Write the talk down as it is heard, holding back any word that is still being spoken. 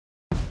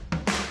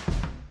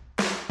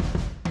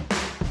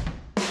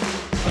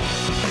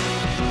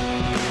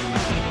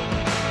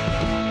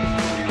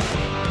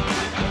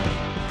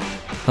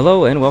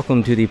Hello and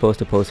welcome to the Post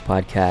to Post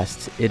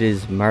podcast. It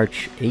is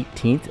March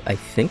 18th, I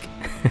think,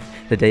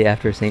 the day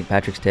after St.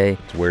 Patrick's Day.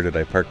 It's Where Did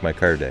I Park My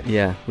Car Day.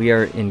 Yeah, we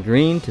are in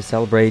green to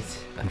celebrate.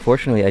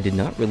 Unfortunately, I did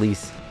not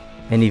release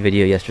any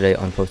video yesterday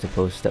on Post to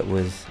Post that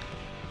was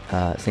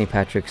St.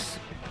 Patrick's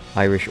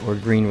Irish or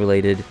green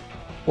related,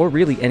 or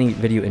really any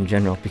video in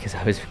general because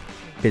I was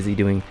busy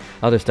doing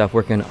other stuff,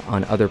 working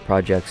on other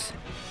projects.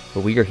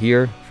 But we are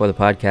here for the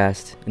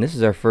podcast, and this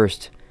is our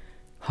first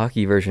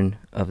hockey version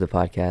of the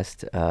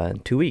podcast in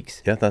 2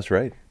 weeks. Yeah, that's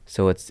right.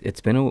 So it's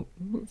been a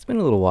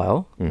little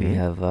while. Mm-hmm. We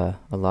have a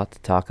lot to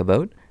talk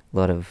about, a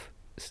lot of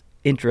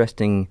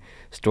interesting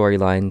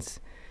storylines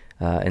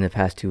in the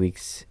past 2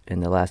 weeks, in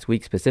the last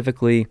week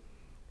specifically.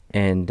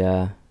 And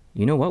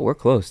you know what? We're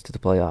close to the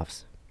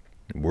playoffs.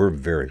 We're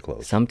very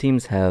close. Some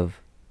teams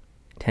have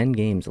 10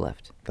 games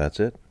left. That's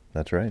it.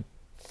 That's right.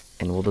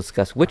 And we'll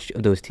discuss which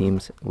of those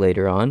teams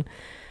later on.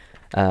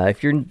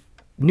 If you're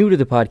new to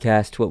the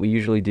podcast, what we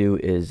usually do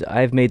is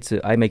I make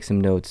some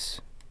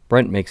notes,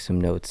 Brent makes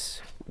some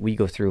notes, we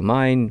go through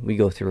mine, we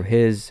go through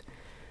his,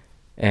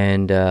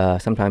 and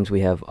sometimes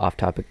we have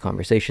off-topic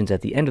conversations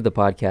at the end of the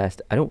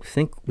podcast. I don't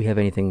think we have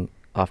anything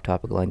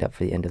off-topic lined up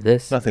for the end of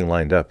this. Nothing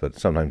lined up, but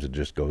sometimes it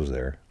just goes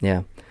there.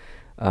 Yeah.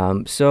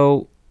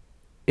 So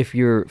if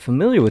you're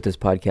familiar with this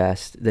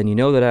podcast, then you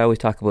know that I always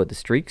talk about the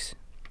streaks.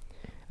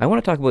 I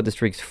want to talk about the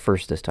streaks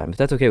first this time, if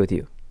that's okay with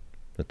you.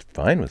 That's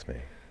fine with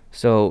me.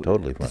 So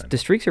Totally fine. The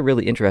streaks are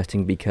really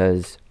interesting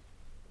because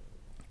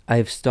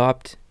I've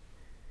stopped,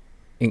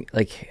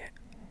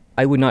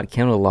 I would not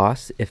count a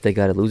loss if they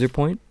got a loser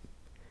point,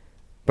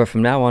 but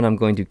from now on I'm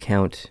going to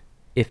count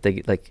if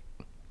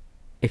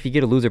you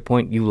get a loser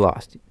point, you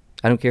lost.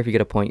 I don't care if you get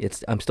a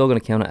point, I'm still going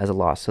to count it as a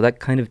loss. So that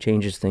kind of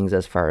changes things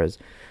as far as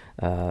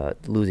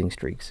losing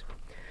streaks.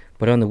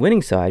 But on the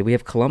winning side, we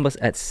have Columbus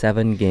at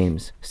 7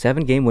 games,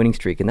 7-game winning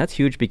streak, and that's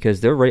huge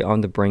because they're right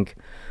on the brink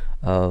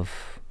of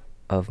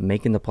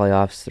making the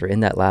playoffs. They're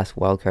in that last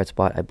wildcard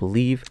spot, I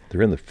believe.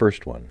 They're in the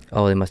first one.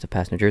 Oh, they must have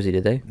passed New Jersey,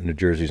 did they? New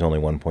Jersey's only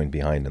 1 point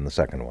behind in the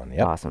second one.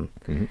 Yep. Awesome.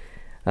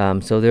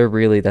 Mm-hmm. So they're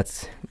really, that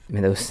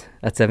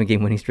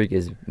 7-game winning streak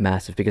is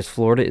massive because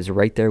Florida is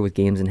right there with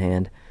games in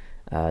hand.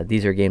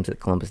 These are games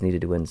that Columbus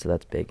needed to win, so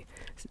that's big.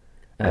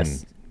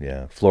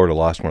 Yeah, Florida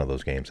lost one of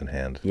those games in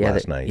hand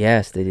last night.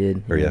 Yes, they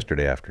did. Or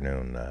yesterday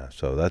afternoon.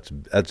 So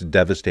that's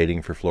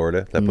devastating for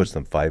Florida. That puts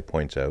them 5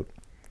 points out.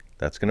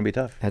 That's going to be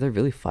tough. Are they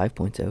really 5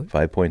 points out?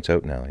 5 points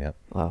out now, yeah.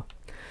 Wow.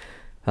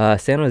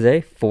 San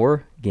Jose,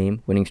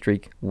 4-game winning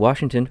streak.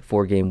 Washington,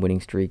 4-game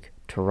winning streak.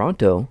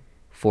 Toronto,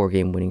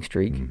 4-game winning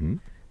streak. Mm-hmm.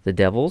 The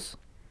Devils,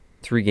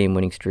 3-game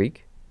winning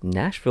streak.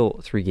 Nashville,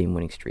 3-game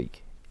winning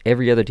streak.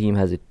 Every other team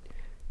has a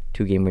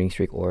 2-game winning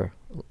streak or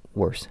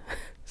worse.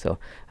 So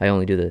I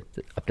only do the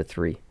up to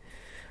 3.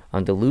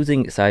 On the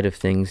losing side of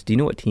things, do you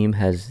know what team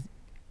is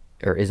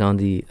on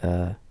the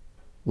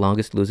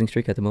longest losing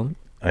streak at the moment?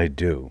 I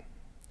do.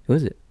 Who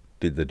is it?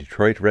 The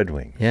Detroit Red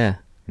Wings. Yeah.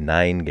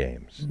 9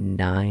 games.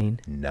 9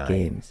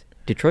 games.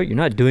 Detroit, you're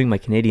not doing my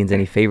Canadians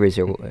any favors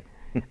here.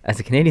 As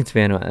a Canadians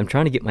fan, I'm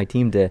trying to get my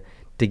team to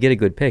get a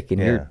good pick,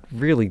 and you're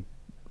really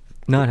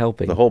not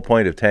helping. The whole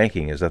point of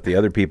tanking is that the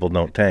other people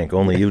don't tank,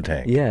 only you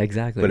tank. Yeah,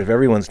 exactly. But if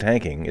everyone's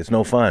tanking, it's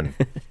no fun.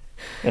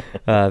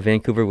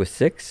 Vancouver was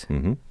 6.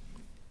 Mm-hmm.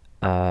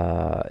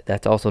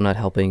 That's also not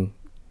helping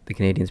the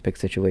Canadians pick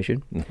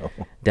situation. No.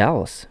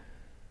 Dallas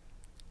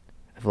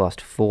have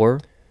lost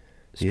 4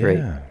 straight.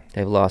 Yeah.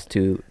 They've lost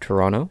to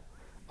Toronto,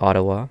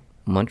 Ottawa,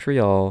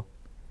 Montreal,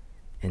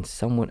 and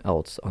someone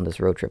else on this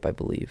road trip, I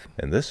believe.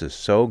 And this is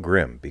so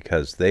grim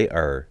because they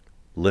are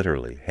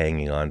literally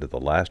hanging on to the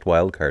last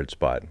wild card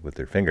spot with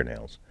their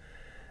fingernails.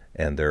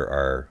 And there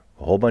are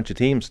a whole bunch of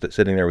teams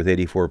sitting there with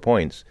 84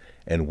 points,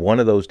 and one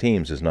of those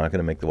teams is not going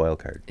to make the wild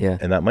card. Yeah.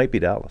 And that might be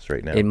Dallas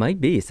right now. It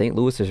might be. St.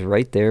 Louis is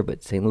right there,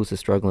 but St. Louis is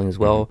struggling as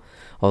well,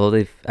 although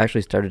they've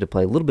actually started to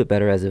play a little bit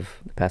better as of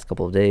the past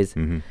couple of days.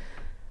 Mm-hmm.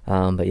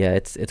 But yeah,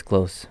 it's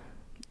close.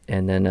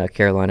 And then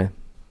Carolina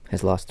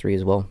has lost 3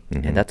 as well.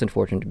 Mm-hmm. And that's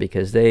unfortunate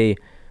because they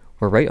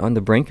were right on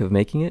the brink of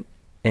making it,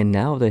 and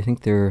now I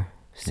think they're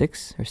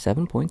 6 or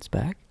 7 points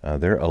back.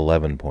 They're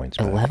 11 points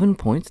back. 11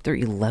 points? They're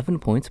 11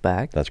 points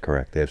back? That's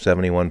correct. They have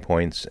 71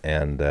 points,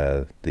 and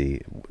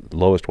the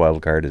lowest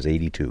wild card is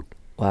 82.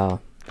 Wow.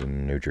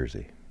 In New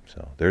Jersey.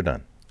 So they're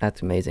done.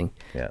 That's amazing.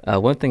 Yeah.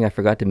 One thing I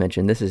forgot to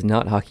mention, this is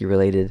not hockey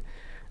related.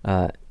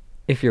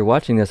 If you're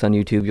watching this on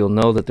YouTube, you'll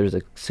know that there's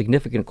a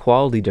significant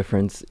quality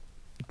difference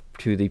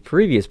to the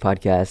previous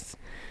podcasts,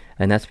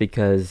 and that's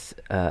because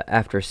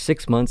after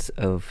 6 months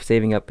of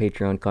saving up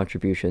Patreon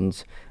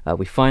contributions,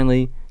 we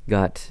finally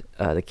got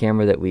the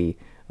camera that we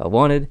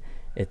wanted.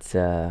 It's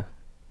a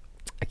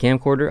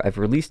camcorder. I've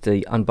released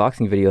an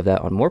unboxing video of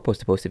that on More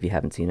Post to Post if you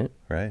haven't seen it.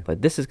 Right.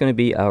 But this is going to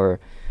be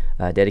our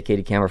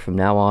dedicated camera from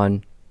now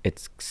on.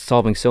 It's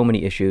solving so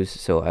many issues.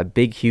 So a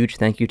big, huge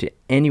thank you to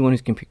anyone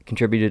who's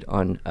contributed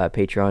on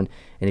Patreon.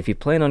 And if you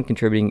plan on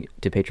contributing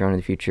to Patreon in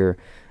the future,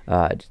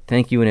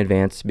 thank you in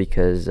advance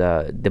because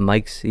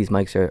these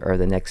mics are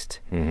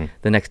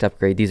the next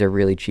upgrade. These are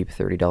really cheap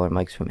 $30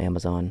 mics from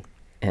Amazon.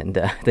 and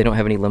they don't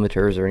have any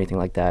limiters or anything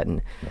like that.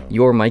 And No.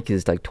 your mic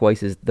is like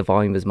twice as the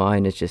volume as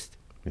mine. It's just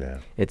Yeah.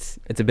 it's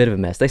a bit of a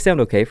mess. They sound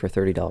okay for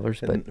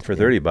 $30, but And for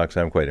 $30,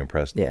 I'm quite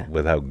impressed Yeah.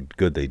 with how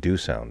good they do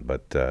sound.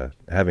 But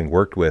having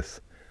worked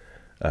with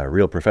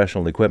real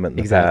professional equipment in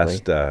the Exactly.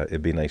 past,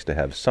 it'd be nice to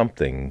have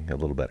something a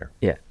little better.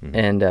 yeah.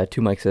 And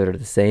two mics that are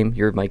the same.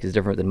 Your mic is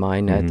different than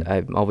mine. Mhm.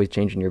 I'm always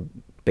changing your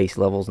bass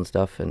levels and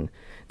stuff. And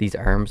these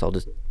arms, I'll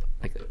just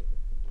like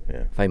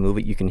Yeah. if I move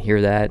it, you can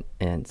hear that.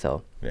 And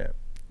so Yeah.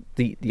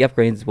 the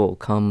upgrades will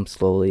come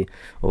slowly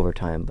over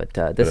time. But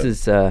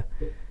this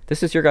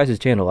But, is your guys'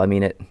 channel. I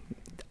mean,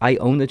 I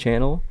own the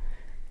channel,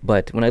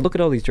 but when I look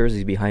at all these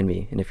jerseys behind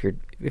me, and if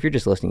you're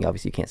just listening,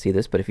 obviously you can't see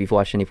this, but if you've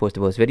watched any Post to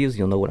Post videos,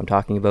 you'll know what I'm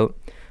talking about.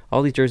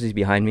 All these jerseys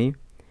behind me,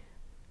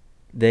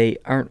 I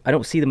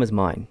don't see them as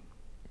mine.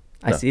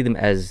 I No. see them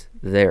as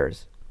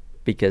theirs,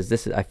 because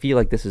I feel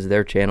like this is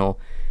their channel.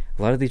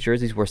 A lot of these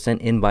jerseys were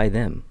sent in by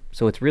them,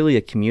 so it's really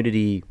a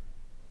community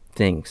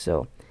thing.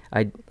 So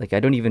I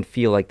don't even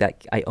feel like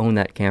that I own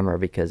that camera,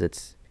 because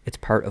it's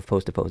part of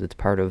Post to Post. It's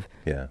part of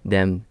Yeah.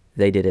 them.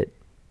 They did it.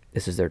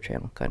 This is their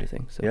channel, kind of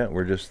thing. So Yeah,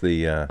 we're just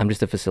the I'm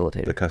just a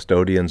facilitator.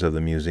 custodians of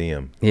the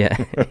museum. Yeah,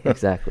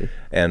 exactly.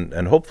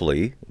 And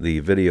hopefully the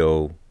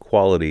video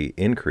quality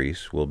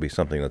increase will be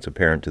something that's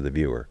apparent to the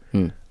viewer.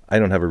 I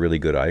don't have a really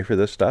good eye for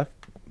this stuff,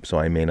 so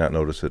I may not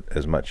notice it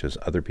as much as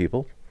other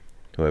people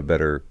who have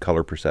better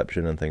color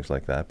perception and things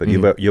like that. But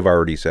you've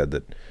already said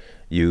that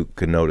you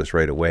can notice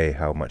right away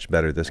how much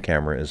better this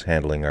camera is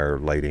handling our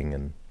lighting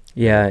and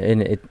Yeah,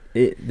 and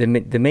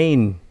the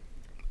main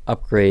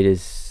upgrade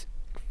is,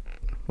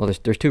 well,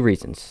 there's two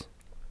reasons.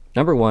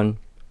 Number one,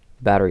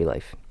 battery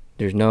life.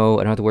 I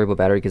don't have to worry about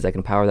battery, because I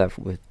can power that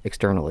with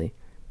externally,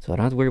 so I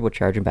don't have to worry about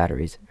charging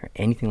batteries or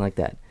anything like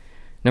that.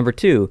 Number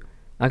two,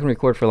 I can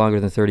record for longer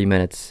than 30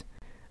 minutes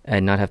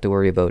and not have to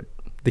worry about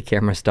the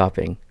camera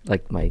stopping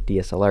like my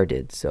DSLR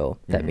did. So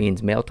that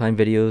means mail time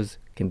videos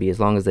can be as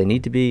long as they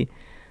need to be,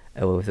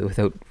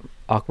 without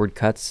awkward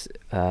cuts.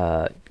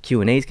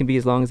 Q&As can be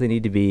as long as they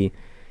need to be.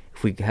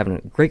 If we have a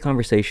great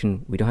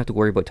conversation, we don't have to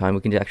worry about time.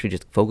 We can actually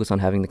just focus on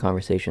having the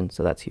conversation,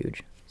 so that's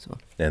huge. So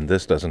and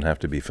this doesn't have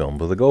to be filmed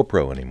with a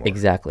GoPro anymore.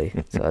 exactly.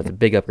 So that's a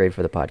big upgrade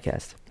for the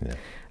podcast. Yeah.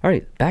 All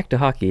right, back to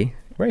hockey.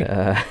 Right.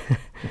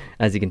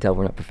 As you can tell,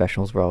 we're not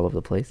professionals. We're all over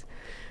the place.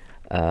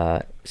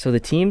 So the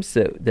teams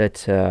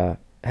that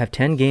have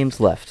 10 games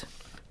left,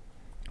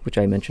 which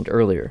I mentioned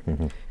earlier,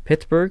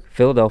 Pittsburgh,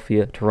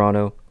 Philadelphia,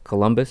 Toronto,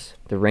 Columbus,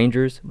 the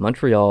Rangers,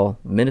 Montreal,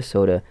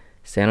 Minnesota,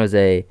 San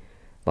Jose,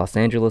 Los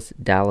Angeles,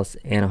 Dallas,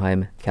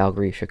 Anaheim,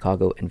 Calgary,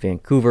 Chicago, and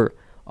Vancouver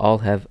all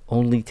have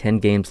only 10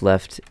 games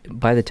left.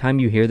 By the time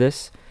you hear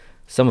this,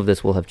 some of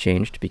this will have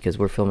changed, because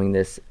we're filming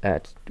this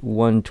at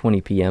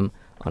 1:20 p.m.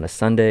 on a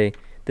Sunday.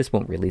 This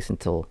won't release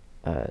until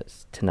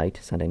tonight,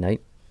 Sunday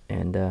night.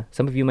 And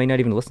some of you might not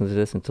even listen to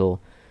this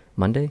until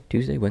Monday,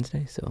 Tuesday,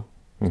 Wednesday. So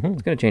it's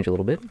going to change a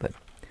little bit.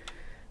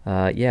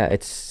 But yeah,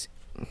 it's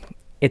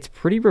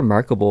pretty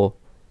remarkable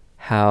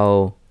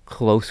how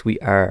close we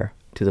are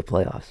to the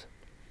playoffs.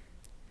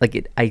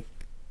 Like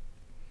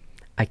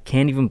I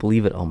can't even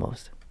believe it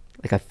almost.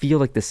 Like I feel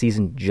like the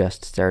season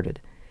just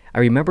started. I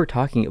remember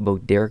talking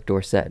about Derek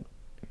Dorsett.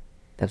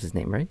 That's his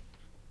name, right?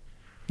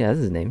 Yeah, that's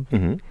his name.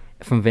 Mm-hmm.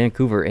 From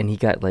Vancouver, and he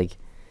got this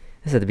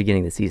is at the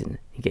beginning of the season.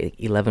 He got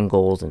 11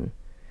 goals in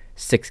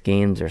 6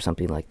 games or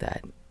something like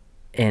that.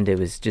 And it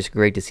was just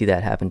great to see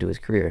that happen to his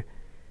career.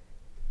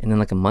 And then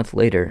like a month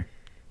later,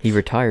 he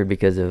retired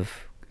because of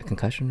a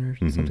concussion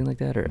or something like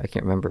that, or I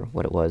can't remember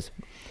what it was.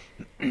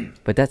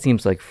 But that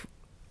seems like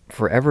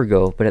forever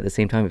ago, but at the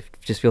same time it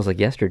just feels like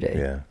yesterday.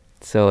 Yeah.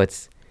 So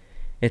it's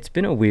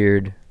been a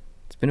weird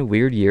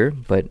year,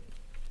 but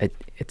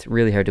it's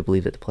really hard to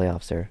believe that the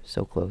playoffs are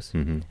so close.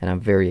 And I'm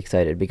very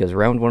excited, because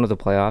round 1 of the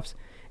playoffs,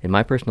 in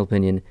my personal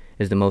opinion,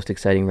 is the most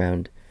exciting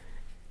round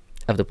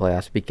of the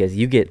playoffs, because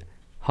you get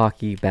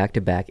hockey back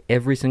to back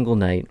every single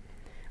night.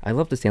 I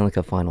love the Stanley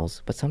Cup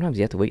Finals, but sometimes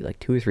you have to wait like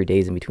 2 or 3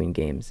 days in between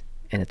games,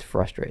 and it's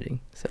frustrating.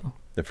 So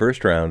The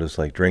first round is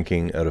like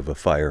drinking out of a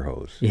fire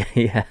hose.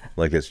 yeah.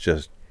 Like it's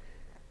just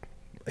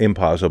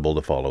impossible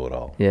to follow it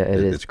all. Yeah, it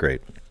is. It's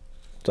great.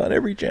 It's on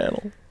every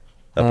channel.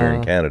 Up here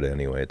in Canada,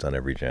 anyway, it's on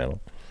every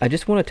channel. I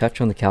just want to touch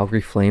on the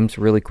Calgary Flames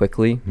really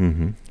quickly.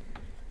 Mm-hmm.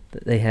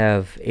 They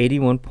have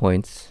 81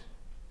 points.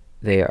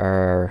 They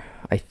are,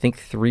 I think,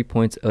 3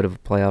 points out of a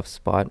playoff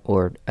spot,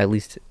 or at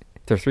least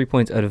they're 3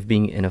 points out of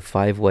being in a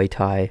 5-way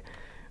tie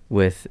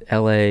with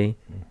LA,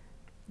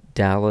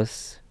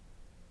 Dallas,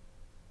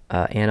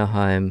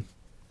 Anaheim,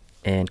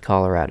 and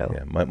Colorado.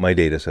 Yeah, my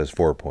data says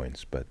 4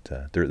 points, but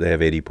they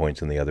have 80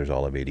 points and the others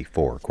all have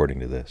 84, according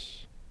to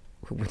this.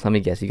 Let me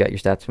guess, you got your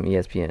stats from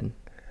ESPN.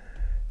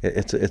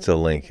 It's a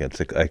link.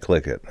 I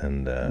click it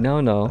and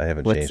No. I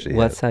haven't What's- changed it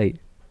What yet. site?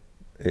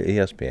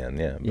 ESPN,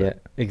 yeah. Yeah,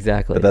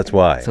 exactly. But that's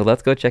why. So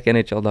let's go check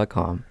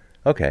NHL.com.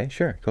 Okay,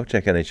 sure. Go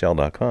check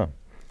NHL.com and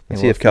And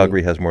see we'll if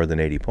Calgary has more than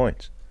 80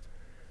 points.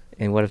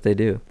 And what if they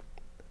do?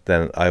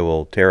 Then I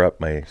will tear up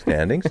my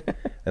standings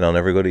and I'll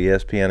never go to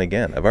ESPN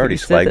again. I've already You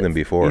said slagged that- them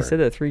before. You said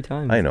that 3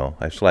 times. I know.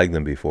 I've slagged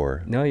them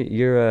before. No,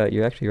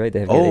 you're actually right. They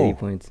have got 80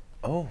 points.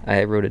 Oh.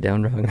 I wrote it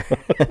down wrong.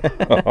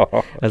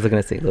 I was looking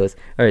at St. Louis.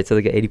 All right, so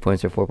they get 80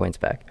 points or 4 points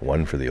back.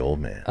 One for the old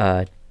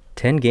man.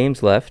 10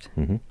 games left.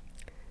 Mm-hmm.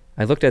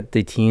 I looked at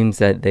the teams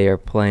that they are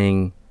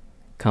playing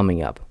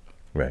coming up.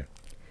 Right.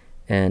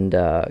 And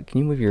can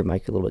you move your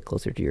mic a little bit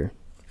closer to your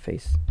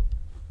face?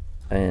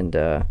 And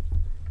they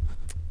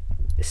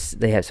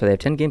have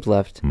 10 games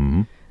left,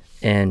 Mm-hmm.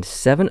 and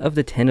 7 of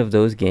the 10 of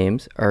those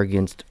games are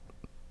against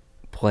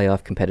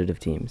playoff competitive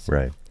teams.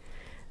 Right.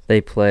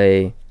 They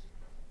play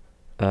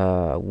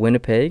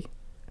Winnipeg,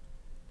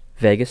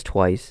 Vegas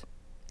twice,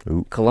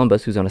 Ooh.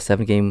 Columbus, who's on a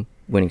 7-game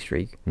winning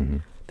streak, Mm-hmm.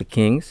 the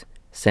Kings,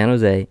 San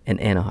Jose, and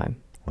Anaheim.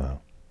 Wow.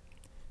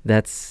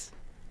 That's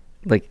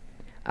like,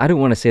 I don't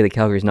want to say that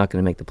Calgary's not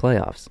going to make the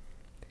playoffs,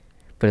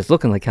 but it's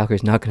looking like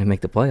Calgary's not going to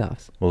make the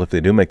playoffs. Well, if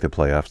they do make the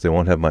playoffs, they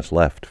won't have much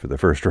left for the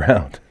first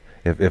round.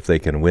 If they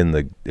can win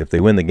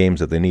the games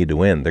that they need to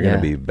win, they're going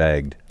to be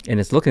bagged. And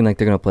it's looking like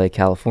they're going to play a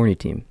California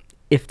team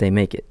if they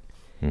make it.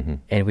 Mm-hmm.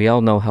 And we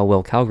all know how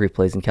well Calgary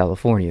plays in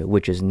California,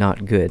 which is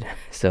not good.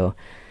 So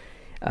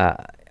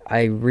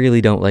I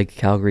really don't like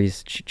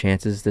Calgary's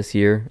chances this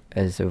year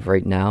as of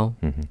right now.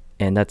 Mm-hmm.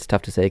 And that's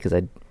tough to say because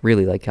I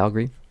really like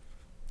Calgary.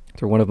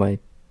 They're one of my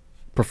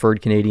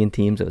preferred Canadian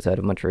teams outside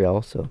of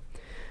Montreal. So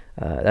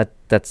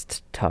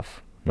that's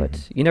tough.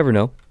 But you never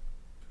know.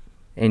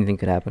 Anything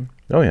could happen.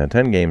 Oh, yeah.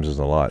 10 games is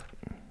a lot.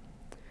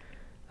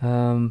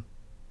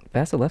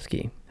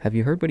 Vasilevsky, have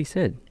you heard what he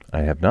said?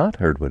 I have not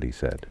heard what he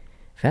said.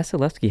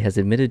 Vasilevsky has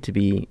admitted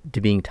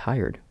to being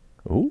tired.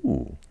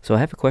 Ooh. So I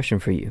have a question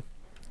for you.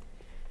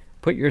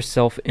 Put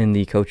yourself in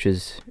the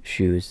coach's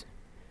shoes.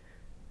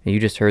 And you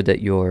just heard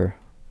that your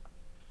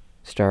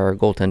star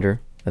goaltender,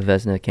 a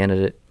Vezina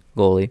candidate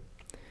goalie,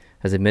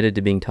 has admitted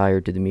to being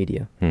tired to the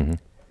media Mm-hmm.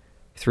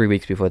 3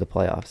 weeks before the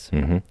playoffs.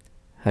 Mm-hmm.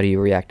 How do you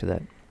react to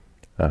that?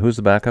 Who's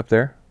the backup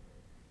there?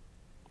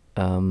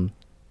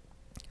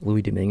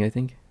 Louis Domingue, I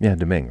think. Yeah,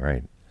 Domingue,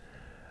 right.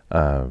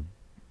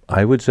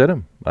 I would sit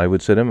him. I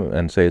would sit him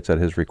and say it's at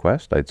his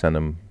request. I'd send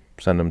him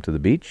to the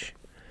beach.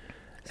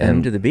 Send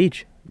him to the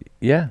beach.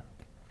 Yeah.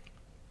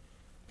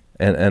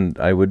 And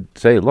I would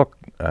say, look,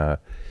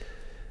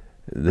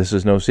 this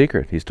is no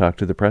secret. He's talked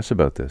to the press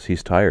about this.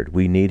 He's tired.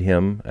 We need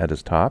him at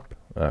his top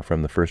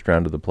from the first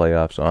round of the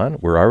playoffs on.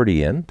 We're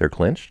already in. They're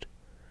clinched.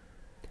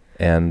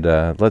 And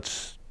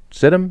let's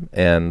sit him,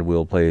 and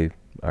we'll play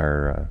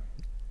our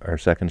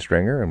second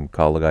stringer and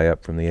call the guy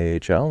up from the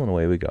AHL, and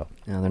away we go.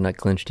 No, they're not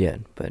clinched yet,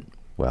 but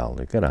Well,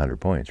 they've got 100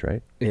 points,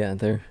 right? yeah,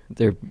 they're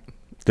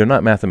They're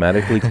not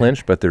mathematically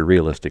clinched, but they're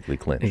realistically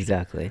clinched.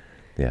 exactly.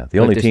 Yeah, the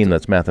But only they're team still-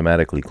 that's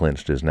mathematically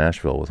clinched is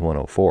Nashville with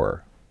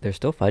 104. They're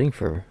still fighting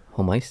for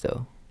home ice,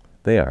 though.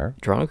 They are.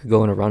 Toronto could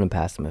go on a run and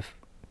pass them if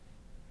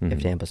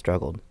Mhm. Tampa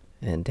struggled,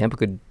 and Tampa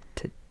could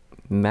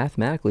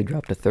mathematically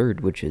drop to third,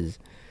 which is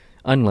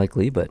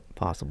unlikely but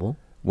possible.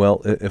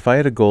 Well, if I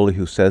had a goalie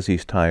who says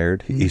he's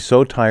tired, he's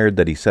so tired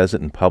that he says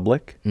it in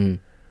public. Mm.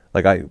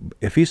 Like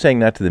if he's saying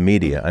that to the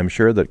media, I'm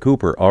sure that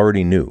Cooper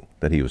already knew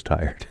that he was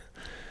tired.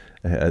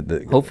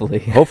 Hopefully.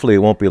 Hopefully, it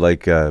won't be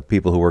like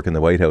people who work in the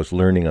White House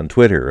learning on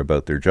Twitter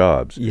about their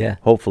jobs. Yeah.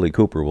 Hopefully,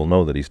 Cooper will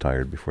know that he's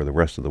tired before the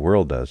rest of the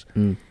world does.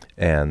 Mm.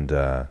 And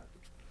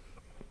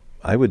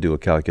I would do a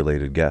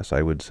calculated guess.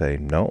 I would say,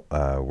 no,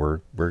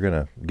 we're going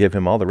to give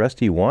him all the rest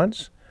he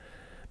wants.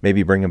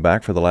 Maybe bring him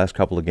back for the last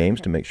couple of games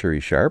to make sure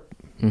he's sharp,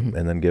 Mhm.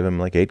 and then give him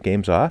like 8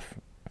 games off.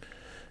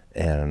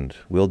 And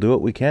we'll do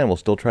what we can. We'll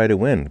still try to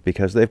win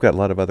because they've got a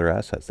lot of other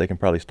assets. They can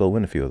probably still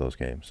win a few of those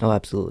games. Oh,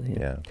 absolutely.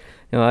 Yeah.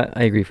 No,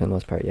 I agree for the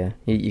most part. Yeah,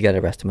 you got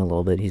to rest him a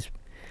little bit. He's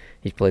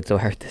played so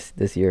hard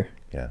this year.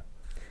 Yeah.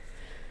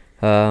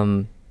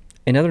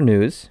 In other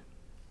news,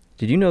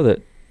 did you know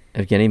that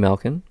Evgeny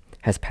Malkin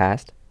has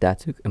passed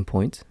Datsuk in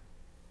points?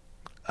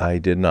 I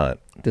did not.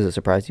 Does it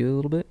surprise you a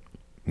little bit?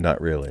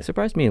 Not really. It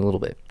surprised me a little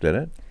bit. Did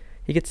it?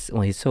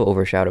 He's so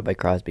overshadowed by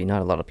Crosby.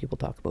 Not a lot of people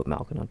talk about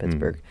Malkin on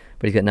Pittsburgh,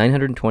 but he's got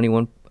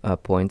 921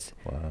 points,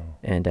 Wow.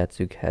 and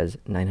Datsuk has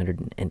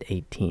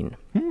 918.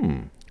 Hmm.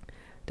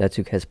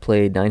 Datsuk has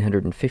played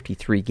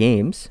 953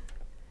 games.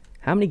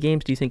 How many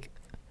games do you think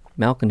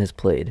Malkin has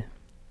played?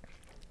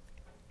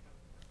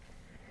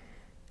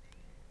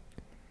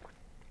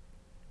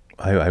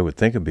 I would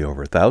think it'd be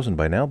over 1,000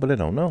 by now, but I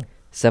don't know.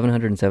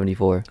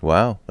 774.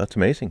 Wow, that's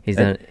amazing. He's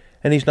and, done.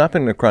 and he's not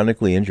been a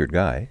chronically injured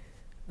guy.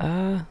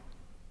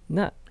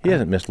 Not. He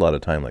hasn't missed a lot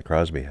of time like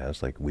Crosby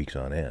has, like weeks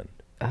on end.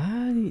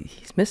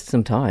 He's missed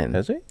some time.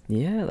 Has he?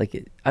 Yeah,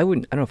 I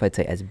don't know if I'd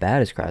say as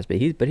bad as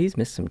Crosby. But he's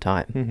missed some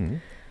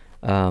time.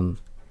 Mm-hmm.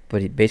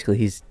 But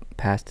he's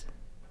passed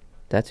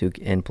Datsuk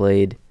and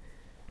played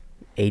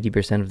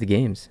 80% of the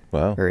games.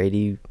 Wow. Or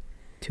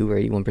 82 or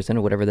 81%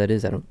 or whatever that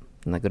is. I'm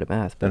not good at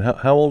math. But And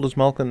how old is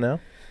Malkin now?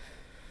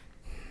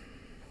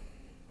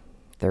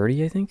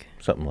 30, I think.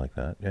 Something like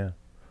that, yeah.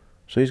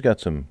 So he's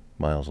got some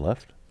miles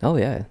left. Oh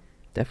yeah,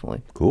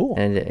 definitely. Cool.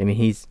 And I mean,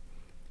 he's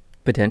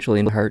potentially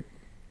in the Hart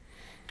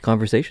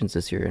conversations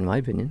this year, in my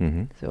opinion.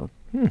 Mhm. So,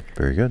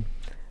 Very good.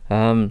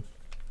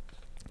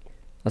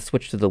 Let's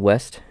switch to the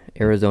West.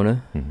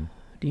 Arizona. Mhm.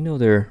 Do you know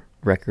their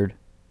record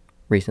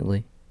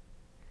recently?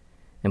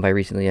 And by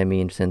recently, I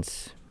mean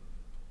since,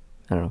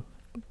 I don't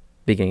know,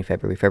 beginning of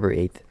February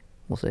 8th,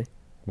 we'll say.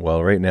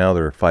 Well, right now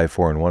they're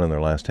 5-4-1 in their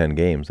last 10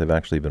 games. They've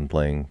actually been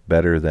playing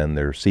better than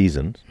their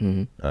seasons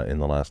Hmm. in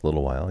the last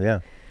little while. Yeah.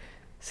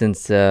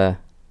 Since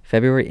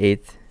February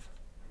 8th,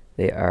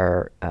 they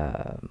are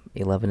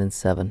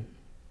 11-7.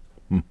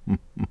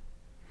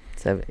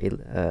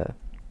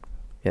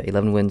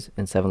 11 wins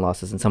and 7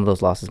 losses, and some of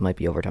those losses might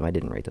be overtime. I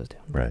didn't write those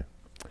down. Right.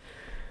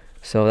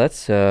 So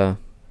that's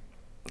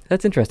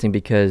interesting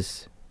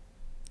because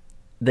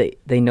they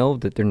know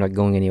that they're not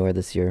going anywhere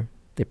this year.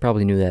 They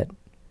probably knew that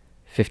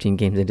 15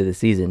 games into the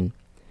season.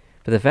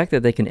 But the fact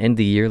that they can end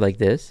the year like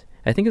this,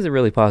 I think is a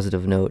really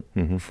positive note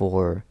Mhm.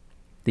 for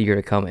the year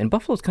to come. And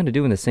Buffalo's kind of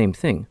doing the same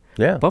thing.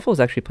 Yeah. Buffalo's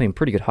actually playing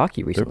pretty good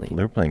hockey They're, recently.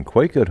 they're playing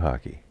quite good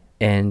hockey.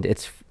 And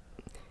it's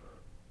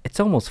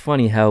almost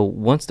funny how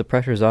once the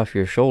pressure's off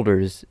your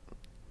shoulders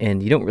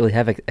and you don't really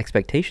have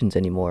expectations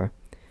anymore,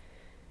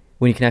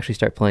 when you can actually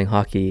start playing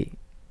hockey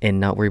and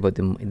not worry about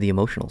the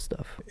emotional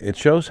stuff. It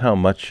shows how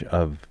much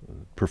of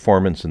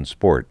performance in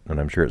sport, and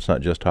I'm sure it's not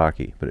just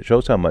hockey, but it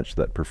shows how much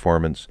that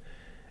performance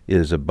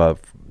is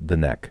above the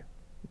neck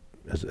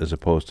as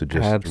opposed to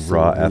just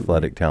raw Absolutely.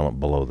 athletic talent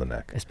below the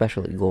neck.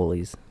 Especially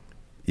goalies.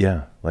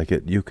 Yeah,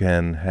 you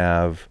can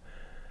have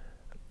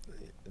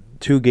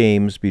 2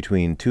 games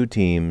between 2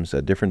 teams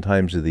at different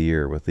times of the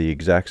year with the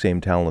exact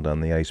same talent on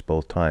the ice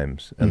both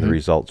times, and the Mhm.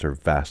 results are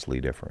vastly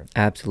different.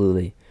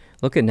 Absolutely.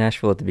 Look at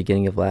Nashville at the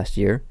beginning of last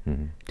year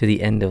Mhm. to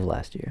the end of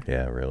last year.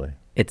 Yeah, really.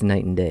 It's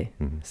night and day.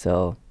 Mhm.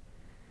 So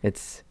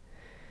it's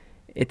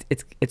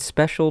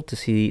special to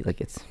see.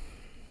 Like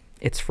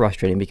it's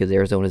frustrating because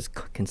Arizona's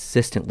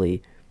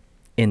consistently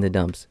in the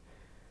dumps,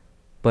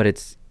 but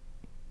it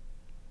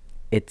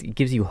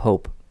gives you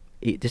hope.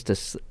 Just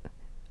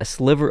a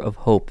sliver of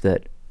hope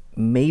that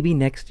maybe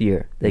next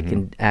year they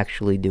can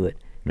actually do it.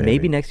 Maybe.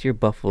 Maybe next year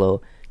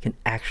Buffalo can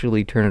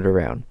actually turn it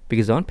around.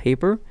 Because on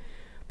paper,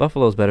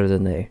 Buffalo's better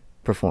than they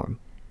perform.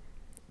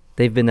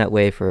 They've been that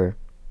way for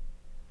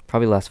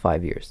probably the last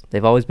 5 years.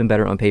 They've always been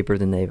better on paper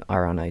than they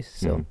are on ice.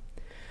 So Mhm.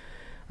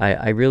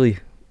 I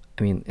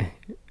mean,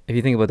 if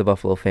you think about the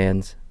Buffalo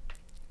fans,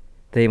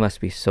 they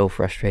must be so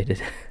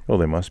frustrated. Well,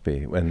 they must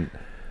be. And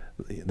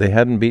they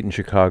hadn't beaten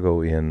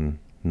Chicago in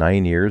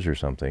 9 years or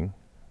something.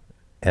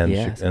 And Yeah,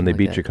 and something they like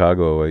beat that.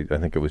 Chicago, I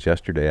think it was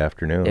yesterday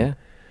afternoon. Yeah.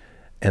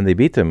 And they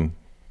beat them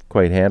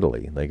quite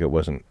handily. Like it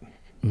wasn't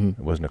Mhm.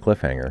 a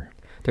cliffhanger.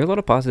 There are a lot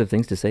of positive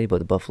things to say about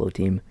the Buffalo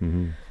team.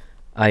 Mm-hmm.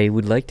 I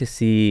would like to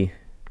see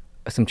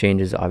some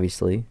changes,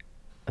 obviously,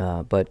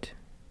 but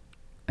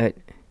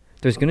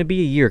there's going to be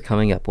a year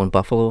coming up when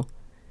Buffalo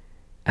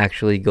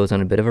actually goes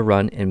on a bit of a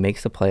run and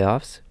makes the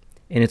playoffs,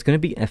 and it's going to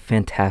be a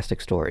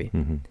fantastic story.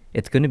 Mm-hmm.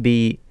 It's going to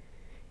be,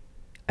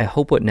 I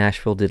hope what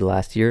Nashville did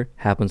last year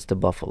happens to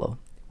Buffalo,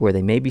 where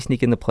they maybe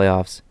sneak in the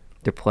playoffs.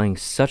 They're playing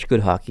such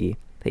good hockey,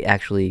 they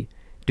actually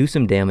do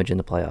some damage in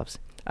the playoffs.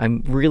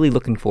 I'm really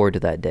looking forward to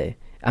that day.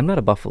 I'm not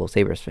a Buffalo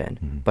Sabres fan,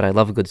 Mhm. but I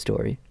love a good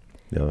story.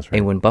 Yeah, that's right.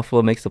 And when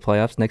Buffalo makes the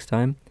playoffs next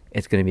time,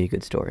 it's going to be a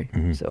good story.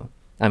 Mhm. So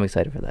I'm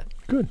excited for that.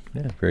 Good.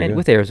 Yeah, very And good.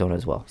 with Arizona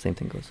as well, same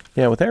thing goes.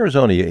 Yeah, with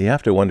Arizona, you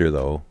have to wonder,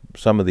 though,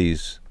 some of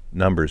these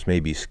numbers may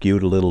be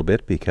skewed a little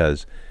bit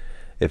because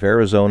if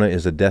Arizona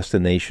is a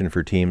destination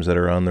for teams that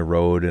are on the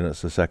road and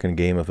it's the second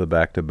game of a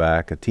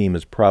back-to-back, a team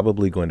is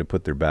probably going to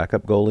put their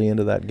backup goalie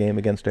into that game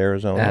against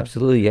Arizona.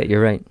 Absolutely, yeah,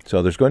 you're right.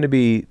 So there's going to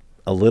be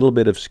a little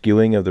bit of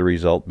skewing of the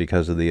result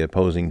because of the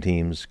opposing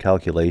team's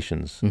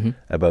calculations Mhm.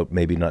 about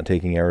maybe not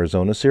taking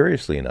Arizona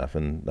seriously enough.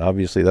 And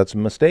obviously that's a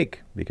mistake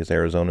because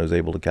Arizona is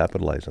able to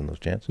capitalize on those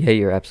chances. Yeah,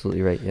 you're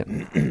absolutely right.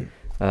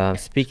 Yeah.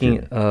 Speaking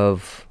Excuse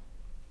of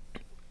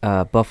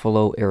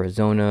Buffalo,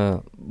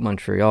 Arizona,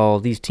 Montreal,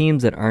 these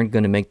teams that aren't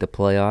going to make the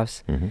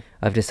playoffs, Mhm.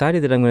 I've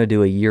decided that I'm going to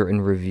do a year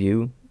in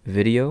review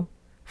video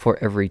for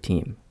every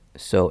team.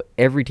 So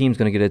every team's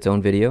going to get its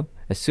own video.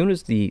 As soon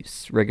as the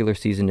regular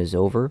season is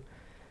over,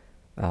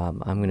 I'm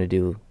going to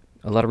do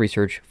a lot of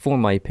research,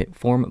 form my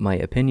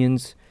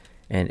opinions,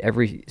 and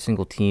every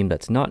single team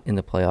that's not in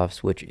the playoffs,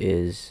 which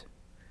is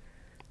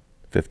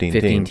 15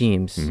 15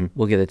 teams. teams, Mhm.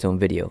 will get its own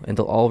video. And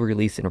they'll all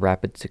release in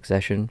rapid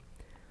succession,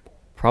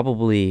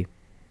 probably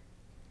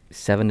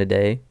 7 a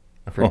day,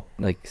 for Oh.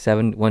 like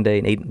 7 one day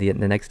and 8 the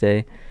next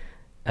day.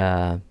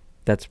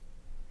 That's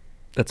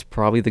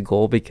probably the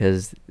goal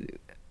because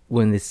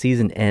when the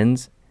season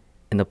ends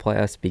and the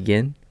playoffs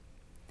begin,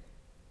 I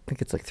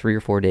think it's like 3 or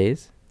 4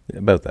 days.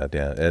 About that,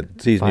 yeah.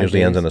 Season 5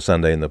 usually ends days. on a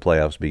Sunday and the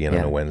playoffs begin on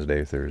Yeah. a Wednesday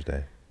or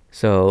Thursday.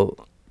 So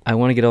I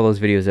want to get all those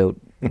videos out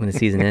when the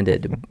season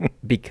ended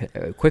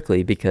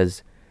quickly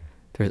because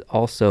there's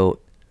also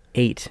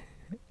 8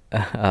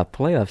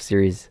 playoff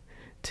series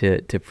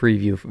to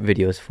preview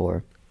videos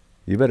for.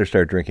 You better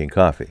start drinking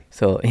coffee.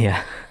 So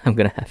yeah, I'm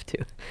gonna have to.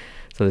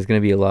 So there's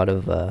gonna be a lot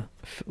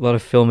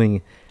of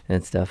filming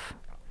and stuff.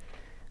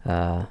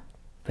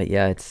 But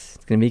yeah, it's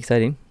gonna be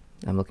exciting.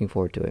 I'm looking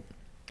forward to it.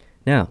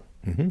 Now,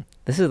 Mm-hmm.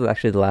 this is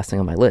actually the last thing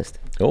on my list.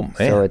 Oh, man,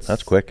 So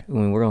that's quick. I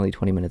mean, we're only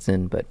 20 minutes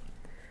in, but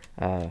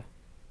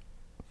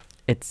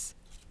It's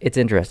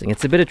interesting.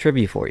 It's a bit of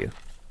trivia for you,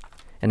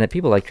 and that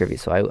people like trivia,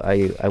 so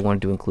I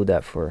wanted to include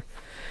that for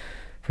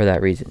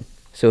that reason.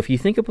 So if you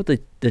think about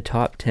the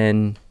top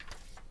 10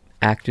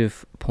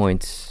 active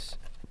points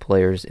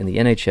players in the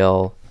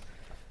NHL,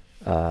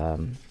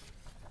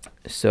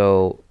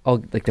 so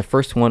the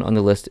first one on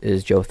the list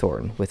is Joe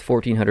Thornton with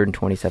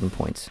 1,427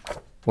 points.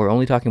 We're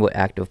only talking about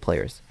active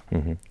players.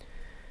 Mm-hmm.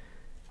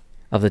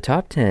 Of the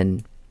top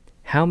 10,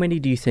 how many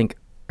do you think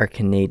are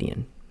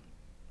Canadian?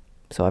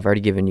 So I've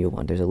already given you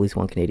one. There's at least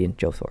one Canadian,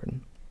 Joe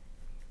Thornton.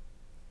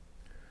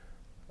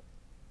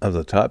 Of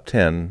the top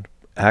 10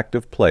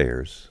 active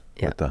players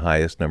Yeah. with the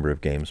highest number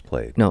of games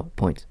played. No,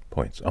 points.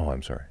 Points. Oh,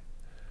 I'm sorry.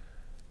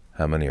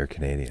 How many are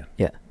Canadian?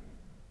 Yeah.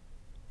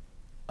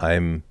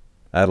 I'm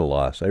at a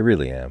loss. I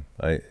really am.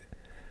 Okay,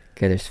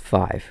 there's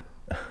 5.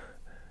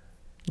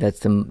 That's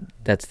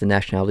the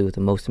nationality with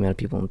the most amount of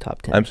people in the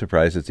top 10. I'm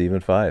surprised it's even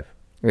 5.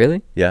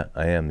 Really? Yeah,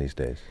 I am these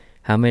days.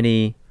 How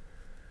many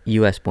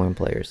U.S.-born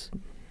players?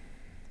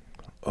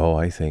 Oh,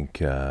 I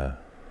think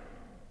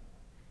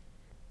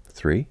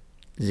 3.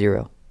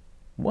 0.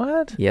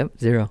 What? Yep,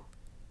 0.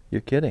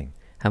 You're kidding.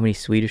 How many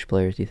Swedish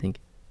players do you think?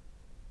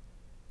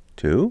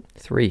 2?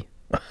 3.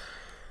 A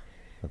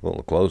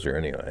little closer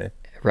anyway.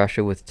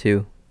 Russia with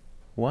 2.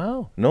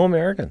 Wow. No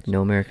Americans.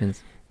 No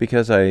Americans.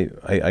 Because I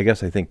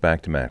guess I think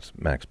back to Max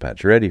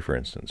Pacioretty, for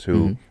instance,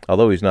 who,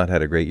 although he's not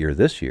had a great year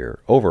this year,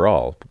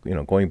 overall,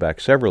 going back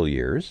several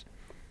years,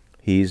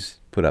 he's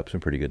put up some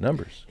pretty good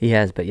numbers. He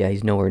has, but yeah,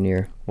 he's nowhere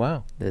near.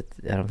 Wow. I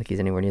don't think he's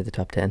anywhere near the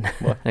top 10,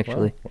 Well,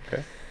 actually. wow,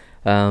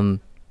 okay.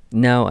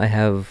 Now I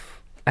have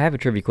a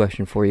trivia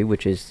question for you,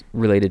 which is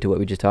related to what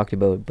we just talked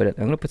about, but I'm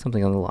going to put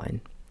something on the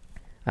line.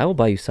 I will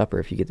buy you supper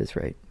if you get this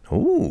right.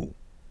 Ooh.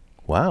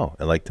 Wow.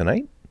 And like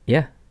tonight?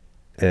 Yeah,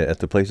 At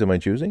the place of my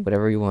choosing?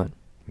 whatever you want.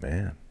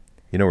 Man.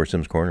 You know where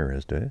Sim's Corner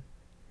is, do you?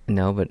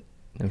 No, but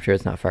I'm sure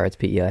it's not far. It's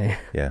PEI.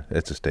 Yeah,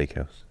 it's a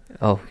steakhouse.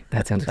 Oh,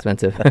 that sounds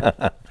expensive.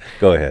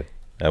 Go ahead.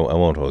 I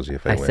won't hose you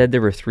if I I win. said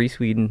there were 3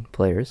 Swedish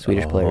players.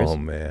 Oh,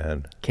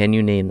 man. Can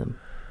you name them?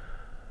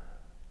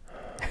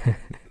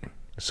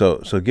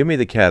 So give me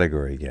the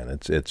category again.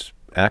 It's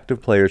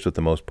active players with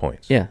the most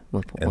points. Yeah.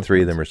 And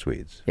 3 of them are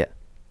Swedes. Yeah.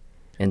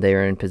 And they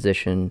are in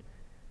position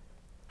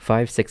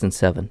 5, 6, and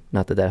 7.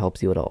 Not that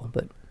helps you at all,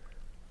 but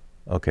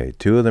Okay,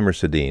 2 of them are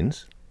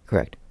Sedins.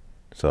 correct.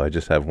 So I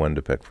just have one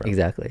to pick from.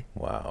 Exactly.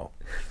 Wow.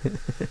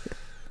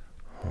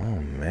 Oh,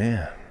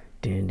 man.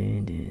 Dun,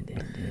 dun, dun,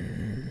 dun,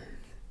 dun.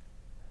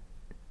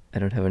 I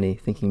don't have any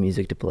thinking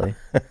music to play.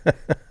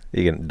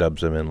 You can dub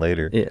some in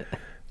later. Yeah.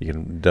 You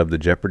can dub the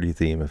Jeopardy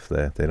theme if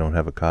they don't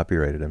have it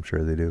copyrighted. I'm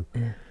sure they do.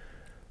 Yeah.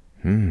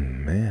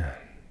 Man.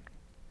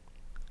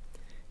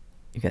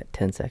 You got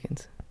 10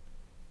 seconds.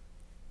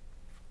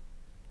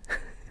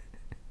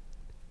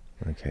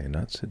 Okay,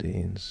 not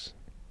Sedins.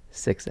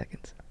 6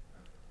 seconds.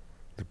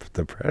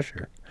 The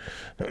pressure.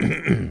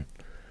 3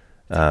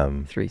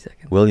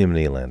 seconds. William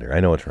Nylander. I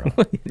know it's wrong.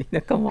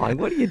 Come on,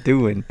 what are you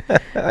doing?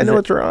 I know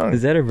it's wrong.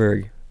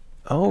 Zetterberg.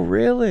 Oh,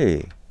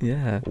 really?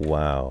 Yeah.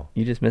 Wow.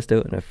 You just missed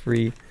out on a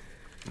free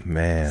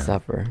Man.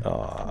 supper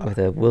Aw. with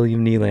a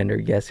William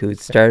Nylander guest who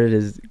started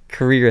his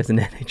career as an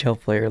NHL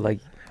player like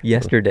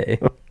yesterday.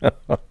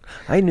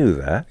 I knew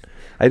that.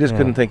 I just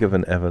couldn't think of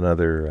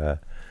another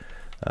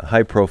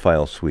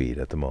high-profile Swede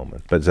at the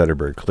moment. But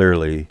Zetterberg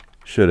clearly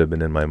should have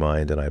been in my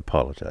mind, and I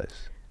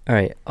apologize. All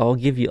right, I'll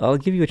give you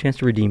a chance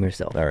to redeem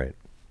yourself. All right.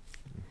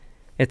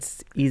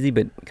 It's easy,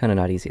 but kind of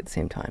not easy at the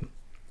same time.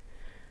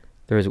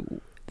 There's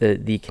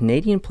the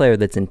Canadian player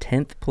that's in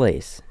 10th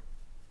place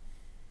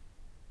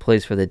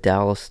plays for the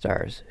Dallas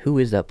Stars. Who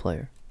is that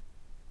player?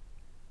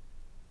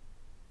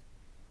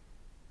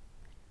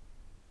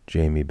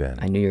 Jamie Benn.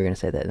 I knew you were going to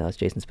say that. No, it's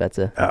Jason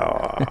Spezza.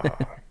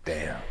 Oh,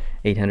 damn.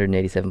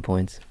 887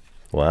 points.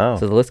 Wow.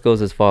 So the list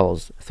goes as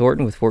follows.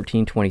 Thornton with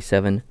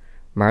 1427.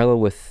 Marleau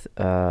with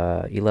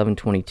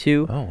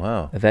 1122. Oh,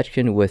 wow.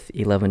 Ovechkin with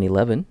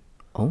 1111.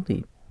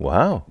 Only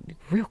Wow.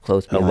 real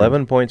close behind.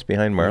 11 points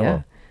behind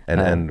Marleau.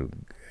 Yeah.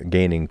 And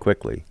gaining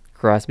quickly.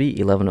 Crosby,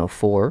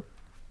 1104.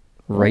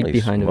 Right Holy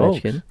behind smokes.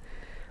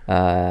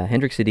 Ovechkin.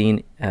 Hendrik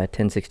Sedin,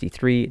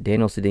 1063.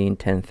 Daniel Sedin,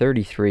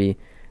 1033.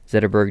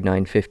 Zetterberg,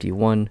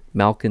 951.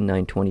 Malkin,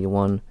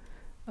 921.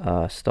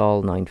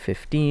 Stahl,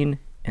 915.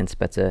 And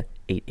Spezza,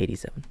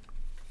 887.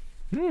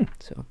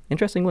 So,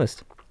 interesting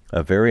list.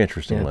 A very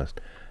interesting list.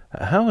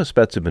 How has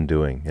Spezza been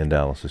doing in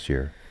Dallas this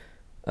year?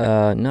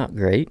 Not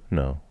great.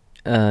 No.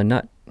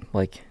 Not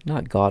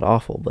god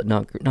awful, but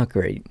not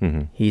great.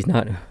 Mm-hmm. He's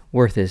not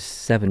worth his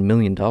 $7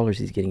 million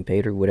he's getting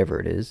paid or whatever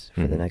it is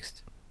for the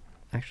next.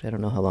 Actually, I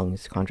don't know how long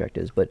his contract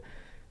is, but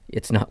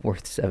it's not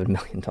worth $7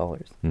 million.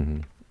 Mm-hmm.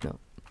 No.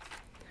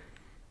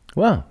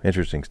 Wow,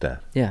 interesting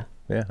stat. Yeah.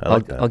 Yeah, I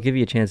like that. I'll give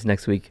you a chance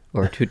next week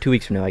or 2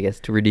 weeks from now, I guess,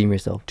 to redeem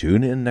yourself.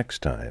 Tune in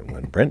next time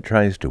when Brent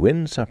tries to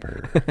win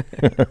supper.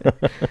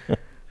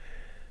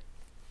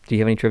 Do you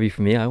have any trivia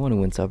for me? I want to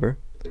win supper.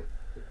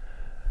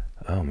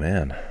 Oh,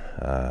 man.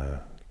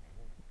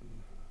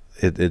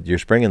 You're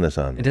springing this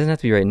on It me. doesn't have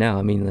to be right now.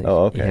 I mean, like,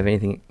 Oh, okay. you have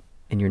anything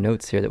in your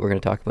notes here that we're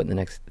going to talk about in the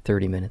next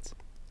 30 minutes?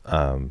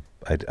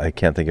 I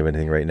can't think of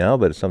anything right now,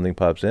 but if something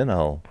pops in,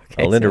 I'll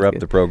sounds interrupt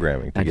good. the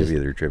programming to give you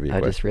their trivia I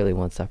question. just really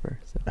want supper.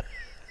 So.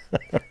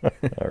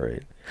 All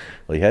right.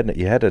 Well,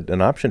 you had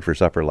an option for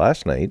supper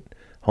last night,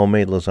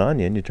 homemade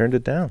lasagna, and you turned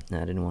it down. No,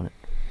 I didn't want it.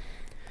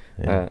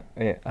 Yeah.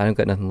 I don't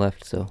got nothing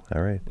left, so.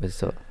 All right.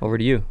 So over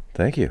to you.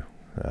 Thank you.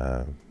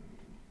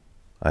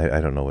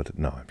 I don't know what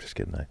to, no, I'm just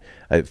kidding.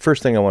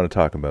 First thing I want to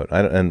talk about,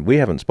 and we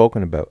haven't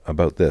spoken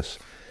about this.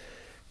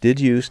 Did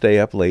you stay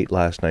up late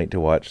last night to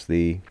watch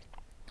the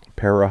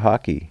para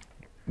hockey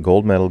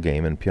gold medal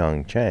game in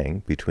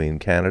Pyeongchang between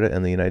Canada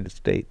and the United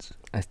States?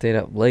 I stayed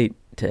up late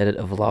to edit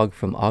a vlog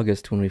from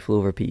August when we flew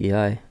over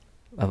PEI,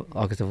 of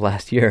August of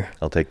last year.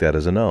 I'll take that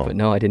as a no. But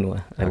no, I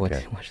didn't. I went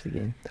Okay. to watch the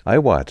game. I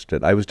watched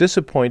it. I was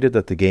disappointed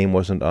that the game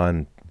wasn't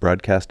on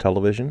broadcast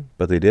television,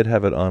 but they did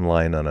have it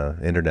online on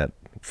an internet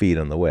feed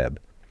on the web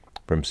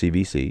from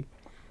CBC.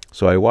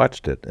 So I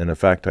watched it. And in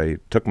fact, I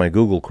took my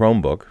Google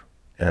Chromebook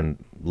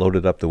and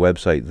loaded up the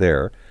website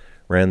there,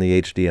 ran the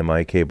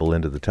HDMI cable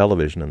into the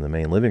television in the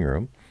main living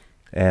room,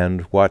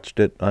 and watched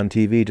it on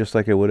TV just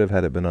like I would have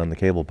had it been on the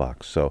cable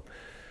box. So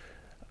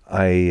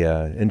I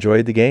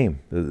enjoyed the game.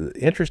 The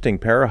interesting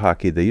para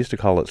hockey, they used to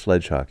call it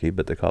sledge hockey,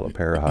 but they call it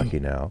para hockey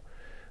now.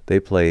 They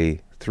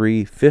play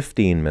 3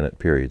 15-minute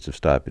periods of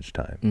stoppage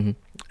time.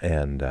 Mm-hmm.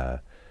 And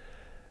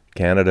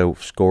Canada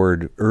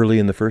scored early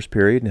in the first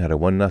period and had a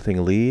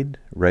 1-0 lead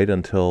right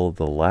until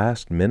the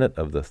last minute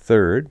of the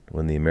third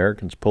when the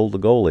Americans pulled the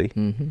goalie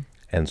Mm-hmm.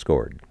 and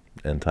scored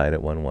and tied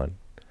it 1-1.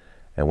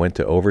 And went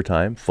to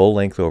overtime,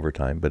 full-length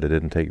overtime, but it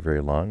didn't take very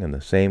long. And the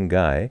same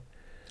guy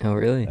Oh,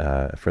 really?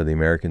 for the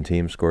American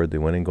team scored the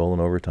winning goal in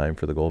overtime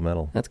for the gold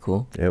medal. That's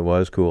cool. It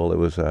was cool. It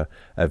was a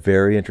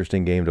very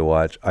interesting game to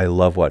watch. I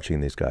love watching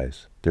these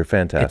guys. They're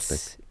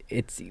fantastic.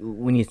 It's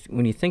when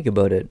you think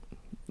about it,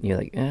 you're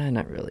like,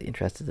 not really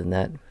interested in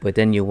that. But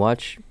then you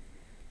watch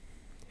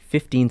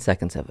 15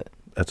 seconds of it,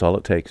 That's all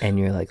it takes. and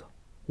you're like,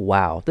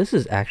 wow, this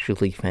is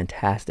actually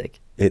fantastic.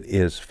 It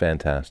is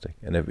fantastic.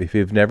 And if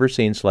you've never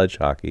seen sledge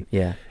hockey,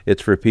 Yeah.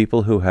 it's for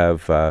people who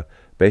have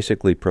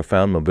basically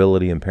profound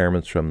mobility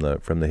impairments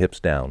from the hips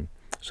down.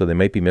 So they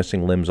might be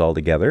missing limbs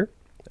altogether.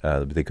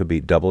 They could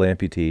be double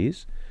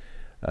amputees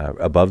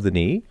above the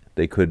knee.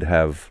 They could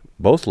have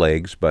both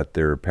legs, but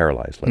they're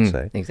paralyzed, let's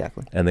say.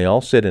 Exactly. And they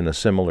all sit in a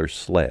similar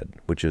sled,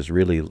 which is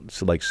really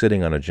like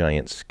sitting on a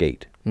giant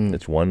skate.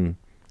 It's one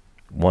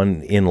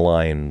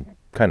inline,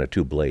 kind of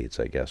two blades,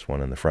 I guess,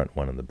 one in the front,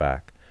 one in the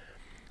back.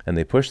 And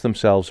they push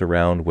themselves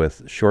around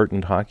with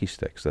shortened hockey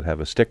sticks that have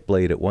a stick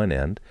blade at one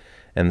end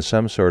and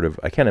some sort of,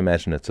 I can't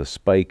imagine it's a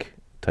spike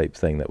type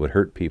thing that would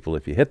hurt people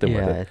if you hit them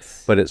with it,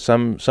 but it's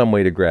some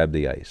way to grab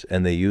the ice.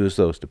 And they use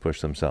those to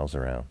push themselves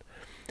around.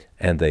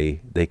 And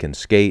they can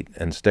skate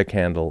and stick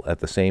handle at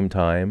the same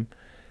time,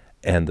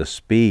 and the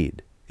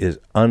speed is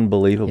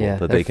unbelievable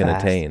that they can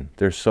fast. attain.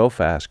 They're so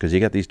fast because you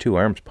got these two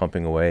arms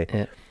pumping away,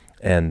 Yeah.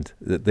 and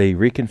they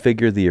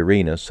reconfigure the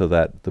arena so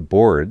that the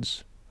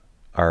boards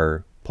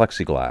are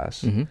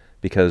plexiglass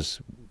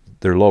because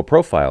they're low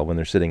profile when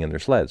they're sitting in their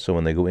sled. So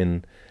when they go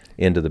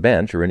into the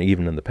bench or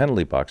even in the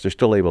penalty box, they're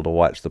still able to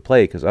watch the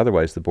play because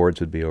otherwise the boards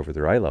would be over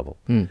their eye level.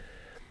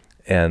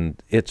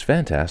 And it's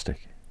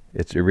fantastic.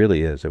 It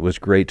really is. It was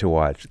great to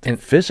watch.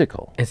 It's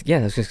physical. I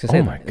was just gonna say,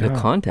 Oh my the God.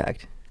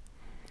 contact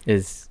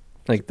is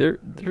like they're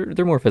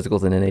more physical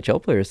than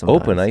NHL players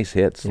sometimes. Open ice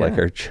hits Yeah.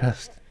 are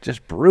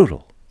just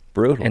brutal.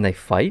 And they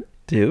fight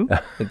too.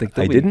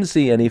 I didn't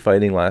see any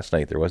fighting last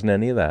night. There wasn't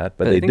any of that,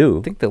 but they I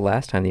do. think the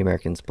last time the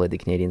Americans played the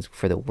Canadians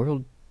for the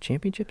World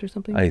Championships or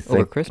something I over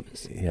think-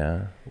 Christmas.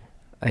 Yeah.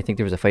 I think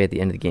there was a fight at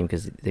the end of the game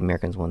because the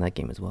Americans won that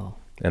game as well.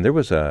 And there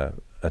was a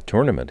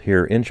tournament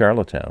here in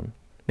Charlottetown.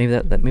 Maybe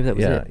that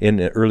was Yeah, it. in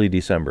early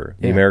December.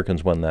 The Yeah.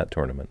 Americans won that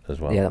tournament as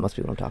well. Yeah, that must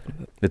be what I'm talking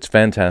about. It's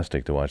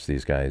fantastic to watch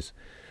these guys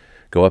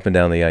go up and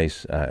down the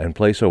ice and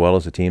play so well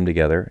as a team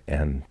together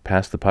and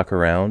pass the puck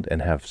around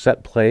and have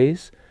set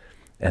plays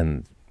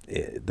and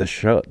the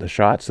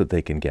shots that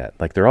they can get.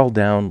 Like they're all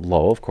down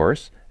low, of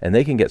course, and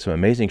they can get some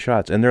amazing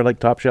shots, and they're like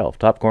top shelf,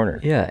 top corner.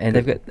 Yeah, and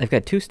they've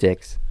got two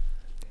sticks,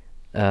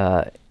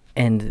 and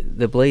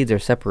the blades are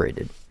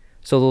separated,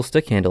 so they'll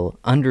stick handle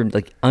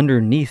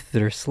underneath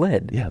their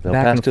sled. Yeah, they'll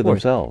back pass and to forth.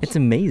 themselves. It's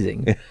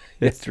amazing.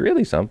 It's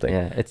really something.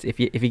 Yeah, it's if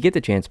you get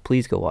the chance,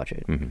 please go watch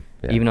it.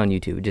 Yeah. Even on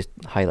YouTube, just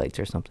highlights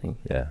or something.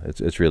 Yeah,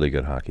 it's really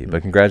good hockey.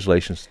 But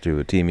congratulations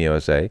to Team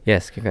USA.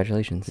 Yes,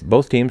 congratulations.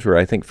 Both teams were,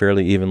 I think,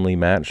 fairly evenly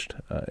matched.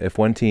 If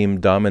one team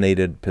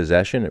dominated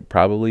possession, it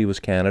probably was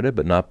Canada,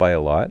 but not by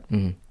a lot.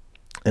 And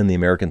the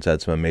Americans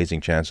had some amazing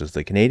chances.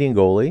 The Canadian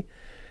goalie,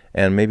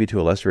 and maybe to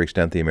a lesser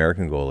extent the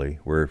American goalie,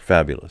 were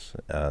fabulous.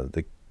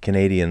 The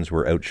Canadians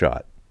were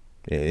outshot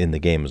in the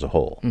game as a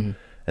whole, and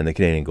the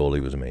Canadian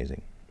goalie was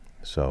amazing.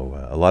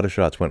 So a lot of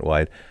shots went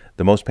wide.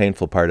 The most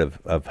painful part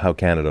of how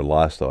Canada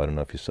lost, though, I don't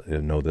know if you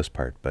know this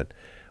part, but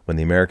when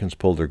the Americans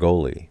pulled their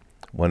goalie,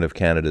 one of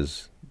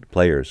Canada's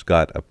players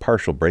got a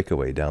partial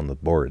breakaway down the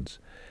boards,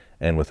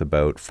 and with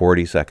about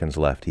 40 seconds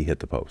left, he hit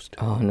the post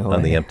Oh, no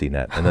on the way. empty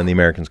net. And then the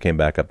Americans came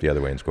back up the other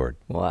way and scored.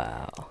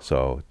 Wow.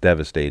 So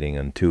devastating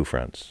on two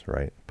fronts,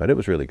 right? But it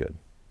was really good.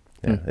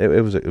 Yeah, Hmm.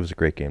 it was a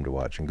great game to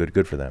watch, and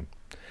good for them.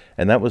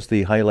 And that was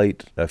the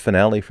highlight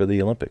finale for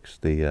the Olympics,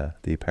 the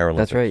Paralympics.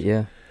 That's right,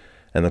 yeah.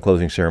 And the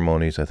closing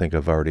ceremonies, I think,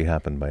 have already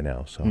happened by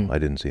now, so Hmm. I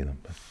didn't see them.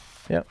 But,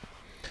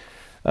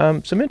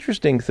 yeah. Some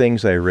interesting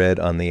things I read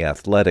on The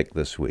Athletic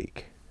this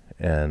week,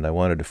 and I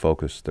wanted to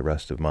focus the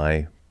rest of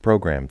my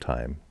program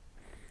time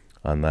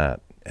on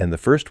that. And the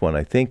first one,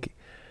 I think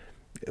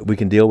we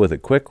can deal with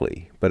it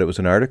quickly, but it was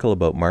an article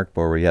about Mark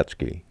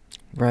Borowiecki.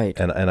 Right.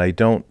 And I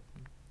don't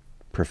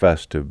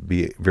profess to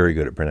be very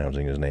good at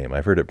pronouncing his name.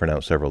 I've heard it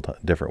pronounced several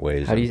different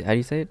ways. How do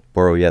you say it?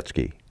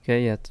 Borowiecki.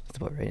 Okay, yeah, that's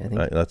about right, I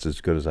think. That's as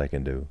good as I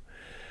can do.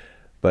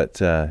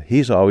 But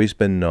he's always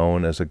been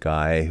known as a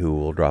guy who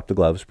will drop the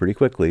gloves pretty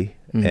quickly,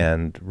 Mhm.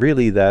 and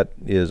really that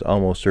is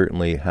almost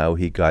certainly how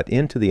he got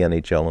into the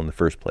NHL in the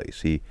first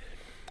place.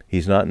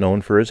 He's not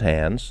known for his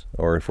hands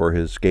or for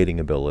his skating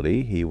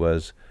ability.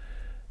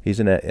 He's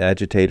an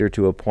agitator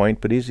to a point,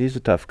 but he's a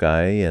tough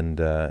guy, and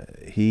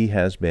he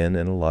has been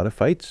in a lot of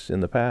fights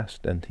in the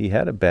past. And he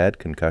had a bad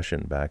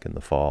concussion back in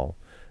the fall,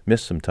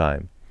 missed some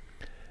time.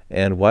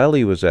 And while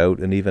he was out,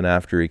 and even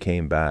after he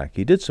came back,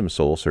 he did some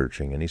soul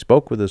searching, and he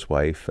spoke with his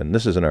wife. And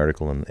this is an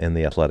article in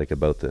The Athletic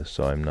about this,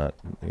 so I'm not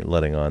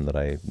letting on that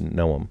I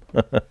know him.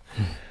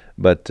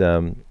 But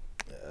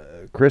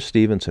Chris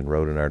Stevenson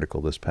wrote an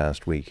article this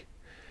past week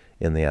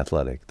in The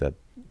Athletic that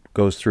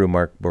goes through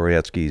Mark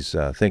Borowiecki's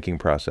thinking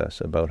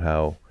process about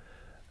how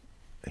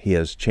he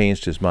has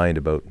changed his mind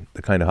about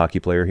the kind of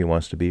hockey player he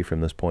wants to be from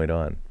this point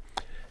on.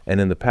 And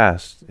in the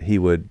past, he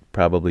would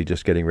probably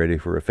just getting ready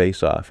for a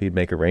face-off. He'd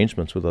make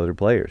arrangements with other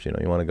players. You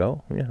want to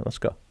go? Yeah, let's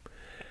go.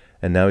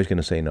 And now he's going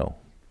to say no.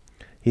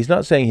 He's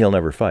not saying he'll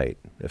never fight.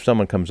 If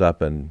someone comes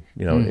up and,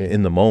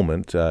 in the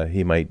moment,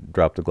 he might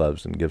drop the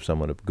gloves and give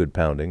someone a good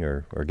pounding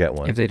or get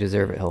one. If they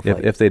deserve it, he'll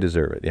fight. If they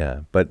deserve it,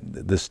 yeah. But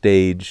the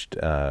staged,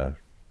 and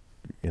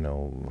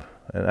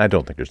I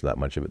don't think there's that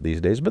much of it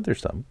these days, but there's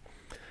some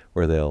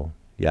where they'll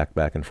yak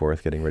back and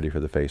forth getting ready for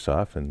the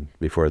face-off, and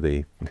before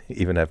they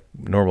even have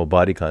normal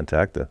body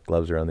contact, the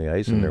gloves are on the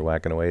ice and they're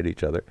whacking away at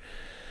each other.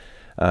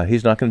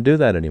 He's not going to do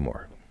that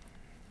anymore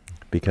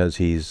because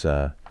he's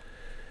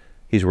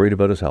worried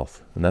about his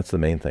health, and that's the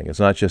main thing. It's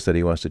not just that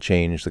he wants to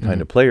change the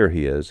kind of player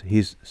he is.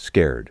 He's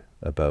scared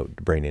about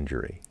brain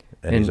injury,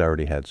 and he's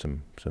already had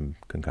some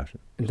concussion.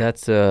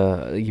 That's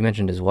you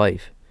mentioned his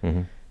wife.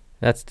 Mm-hmm.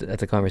 That's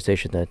a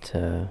conversation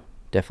that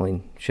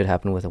definitely should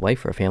happen with a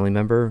wife or a family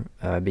member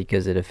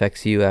because it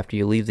affects you after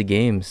you leave the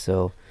game.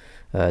 So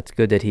it's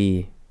good that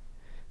he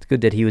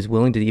was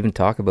willing to even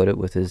talk about it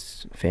with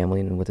his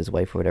family and with his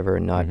wife or whatever,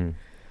 and not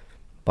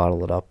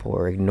bottle it up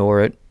or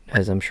ignore it,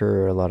 as I'm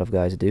sure a lot of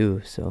guys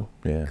do. So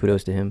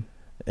kudos to him.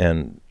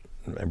 And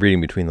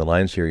reading between the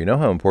lines here, you know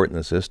how important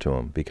this is to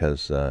him,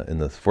 because in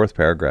the fourth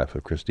paragraph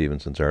of Chris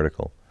Stevenson's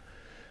article,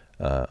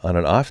 on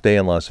an off day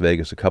in Las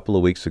Vegas a couple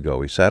of weeks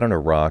ago, he sat on a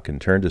rock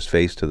and turned his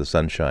face to the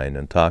sunshine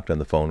and talked on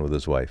the phone with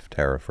his wife,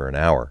 Tara, for an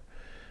hour,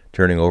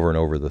 turning over and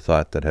over the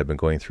thought that had been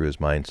going through his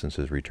mind since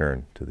his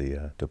return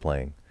to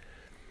playing.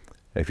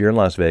 If you're in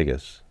Las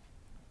Vegas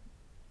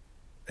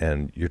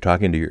and you're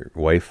talking to your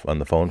wife on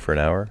the phone for an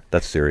hour,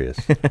 that's serious.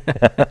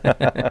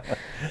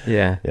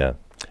 Yeah. Yeah.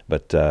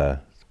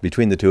 But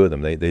between the two of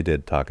them, they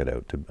did talk it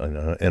out.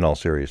 In all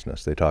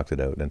seriousness, they talked it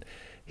out. And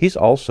he's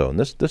also, and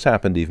this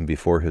happened even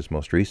before his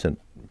most recent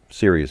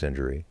serious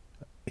injury,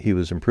 he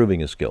was improving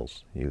his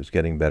skills. He was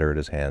getting better at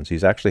his hands.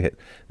 He's actually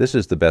this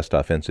is the best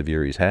offensive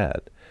year he's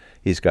had.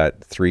 He's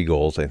got 3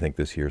 goals, I think,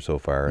 this year so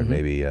far, and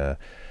maybe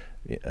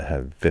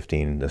have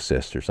 15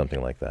 assists or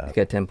something like that. He's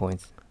got 10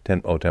 points.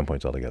 10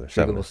 points altogether.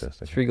 7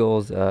 assists. 3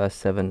 goals,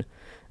 7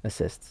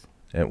 assists.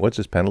 And what's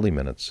his penalty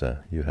minutes?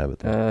 You have it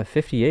there.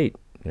 58.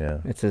 Yeah.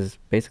 It says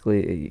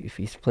basically if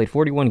he's played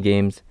 41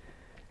 games,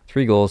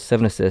 3 goals,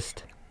 7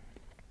 assists,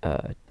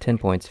 10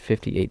 points,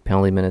 58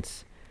 penalty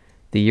minutes.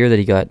 The year that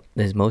he got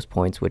his most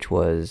points, which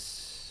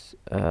was,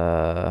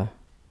 let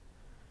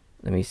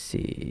me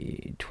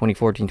see,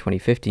 2014,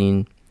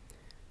 2015,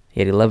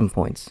 he had 11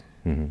 points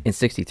in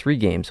 63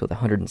 games with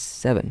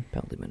 107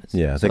 penalty minutes.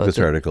 Yeah, I think this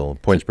article,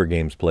 points per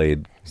games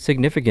played.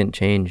 Significant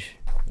change.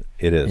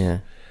 It is. Yeah.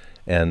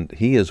 And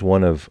he is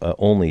one of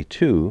only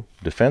 2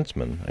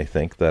 defensemen, I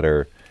think, that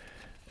are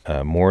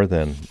more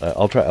than.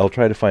 I'll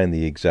try to find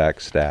the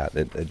exact stat.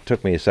 It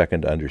took me a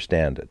second to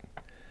understand it.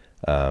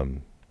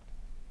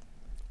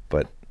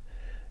 But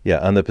yeah,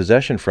 on the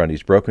possession front,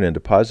 he's broken into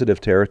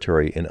positive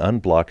territory in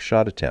unblocked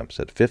shot attempts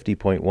at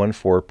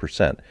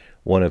 50.14%.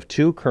 One of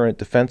 2 current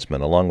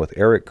defensemen, along with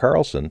Erik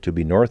Karlsson, to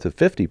be north of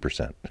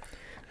 50%.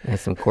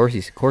 That's some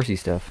Corsi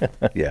stuff.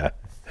 Yeah,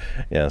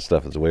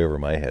 stuff that's way over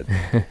my head.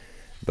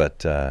 But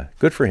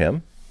good for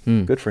him.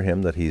 Good for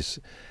him that he's,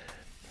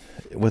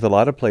 with a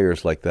lot of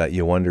players like that,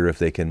 you wonder if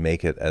they can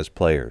make it as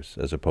players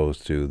as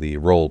opposed to the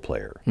role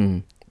player.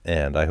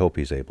 And I hope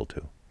he's able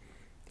to,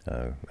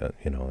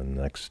 in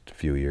the next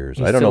few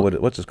years. I don't know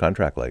what's his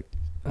contract like.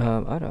 I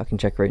don't know, I can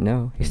check right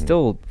now. He's Mhm.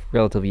 still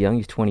relatively young.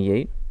 He's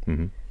 28.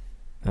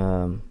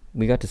 Mm-hmm.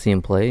 We got to see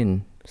him play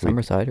in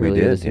Summerside We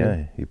earlier did, this year.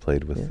 yeah. He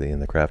played with Yeah. in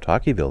the Kraft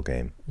Hockeyville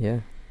game.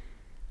 Yeah.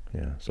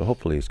 Yeah, so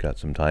hopefully he's got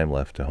some time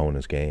left to hone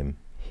his game.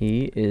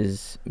 He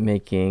is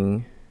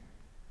making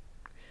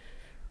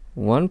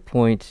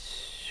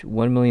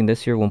 1.1 million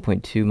this year,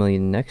 1.2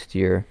 million next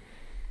year,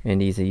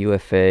 and he's a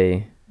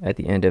UFA at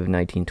the end of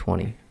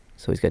 1920.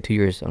 So he's got 2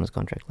 years on his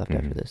contract left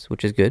after Mhm. this,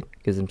 which is good.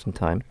 Gives him some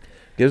time.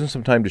 Gives him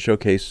some time to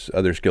showcase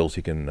other skills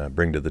he can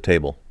bring to the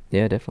table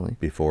Yeah, definitely.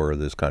 before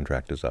this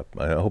contract is up.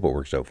 I hope it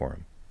works out for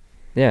him.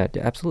 Yeah,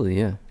 absolutely.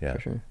 Yeah, Yeah. for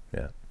sure.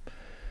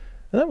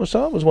 And that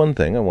was one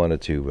thing I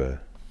wanted to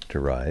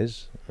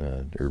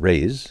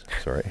raise.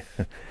 Sorry.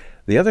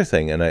 The other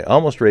thing, and I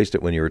almost raised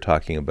it when you were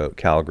talking about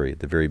Calgary at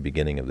the very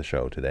beginning of the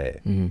show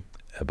today, Hmm.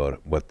 about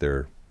what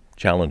their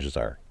challenges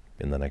are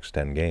in the next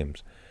 10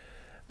 games.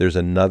 There's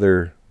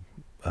another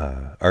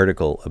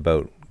article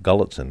about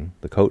Gulutzan,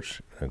 the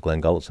coach,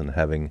 Glenn Gulutzan,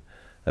 having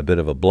a bit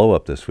of a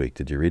blow-up this week.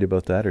 Did you read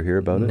about that or hear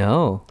about it?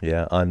 No.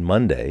 Yeah, on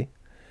Monday,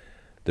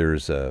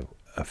 there's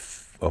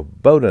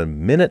about a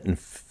minute and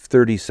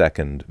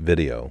 30-second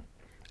video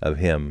of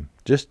him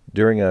just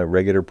during a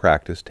regular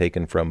practice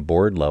taken from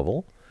board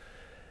level.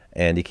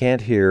 And you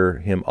can't hear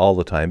him all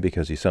the time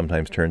because he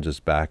sometimes turns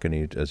his back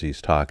and as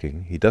he's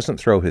talking. He doesn't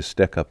throw his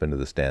stick up into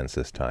the stands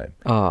this time,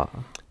 Ah.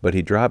 but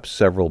he drops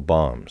several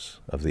bombs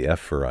of the F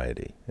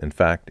variety. In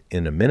fact,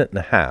 in a minute and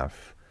a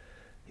half,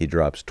 he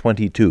drops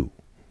 22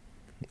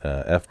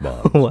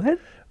 F-bombs. What?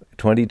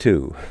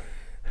 22.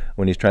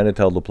 When he's trying to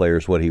tell the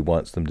players what he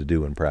wants them to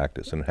do in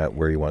practice and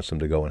where he wants them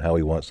to go and how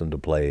he wants them to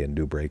play and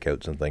do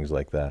breakouts and things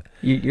like that.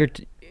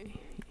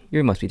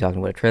 You must be talking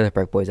about a Trailer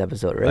Park Boys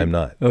episode, right? I'm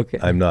not. Okay.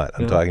 I'm not.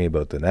 I'm No. talking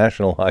about the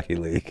National Hockey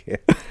League.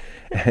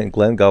 And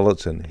Glenn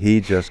Gulutzan,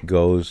 he just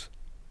goes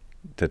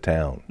to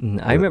town.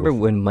 I remember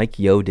when Mike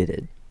Yeo did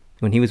it,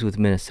 when he was with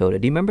Minnesota.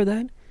 Do you remember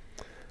that?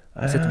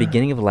 It was at the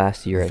beginning of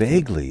last year, I think.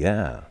 Vaguely,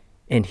 yeah.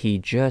 And he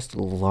just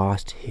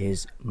lost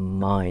his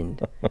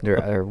mind.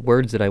 There are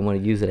words that I want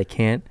to use that I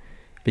can't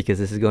because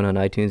this is going on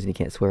iTunes and you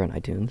can't swear on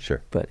iTunes.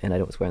 Sure. And I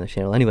don't swear on the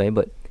channel anyway,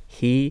 but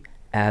he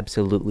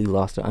absolutely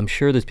lost it. I'm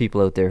sure there's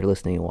people out there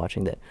listening and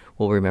watching that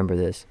will remember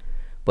this.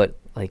 But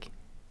like,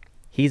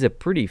 he's a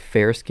pretty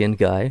fair-skinned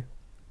guy.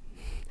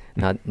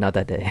 Not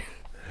that day.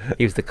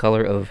 He was the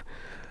color of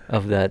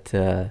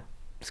that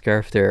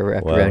scarf there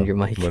wrapped around your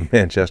mic. The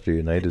Manchester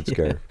United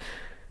scarf.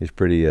 He's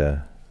pretty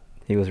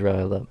He was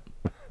riled up.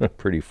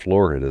 pretty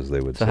florid, as they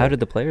would say. So how did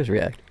the players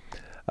react?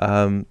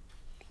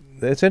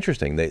 It's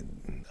interesting.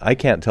 I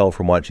can't tell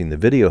from watching the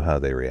video how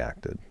they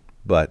reacted,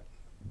 but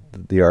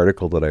the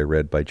article that I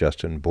read by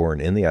Justin Bourne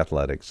in The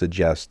Athletic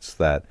suggests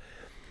that,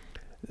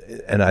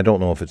 and I don't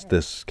know if it's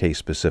this case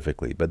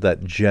specifically, but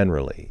that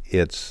generally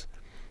it's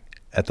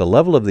at the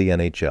level of the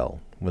NHL,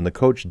 when the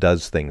coach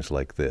does things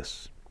like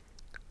this,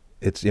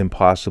 it's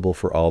impossible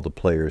for all the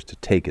players to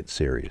take it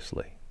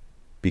seriously,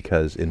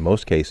 because in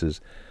most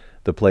cases,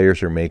 the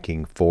players are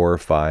making 4,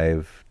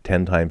 5,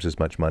 10 times as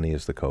much money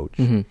as the coach.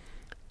 Mm-hmm.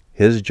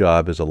 His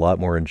job is a lot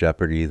more in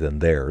jeopardy than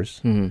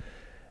theirs. Mm-hmm.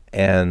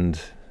 And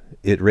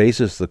it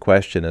raises the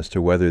question as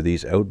to whether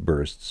these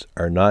outbursts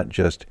are not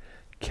just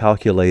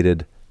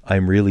calculated,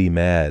 I'm really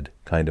mad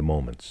kind of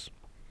moments.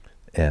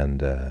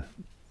 And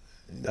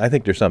I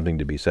think there's something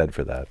to be said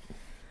for that.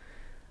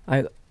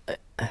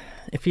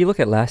 If you look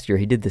at last year,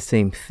 he did the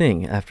same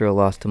thing after a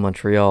loss to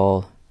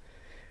Montreal.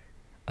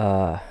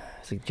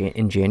 It's like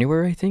in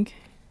January, I think,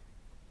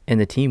 and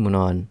the team went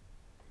on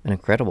an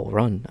incredible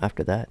run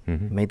after that.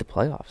 Mhm. Made the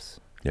playoffs.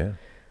 Yeah.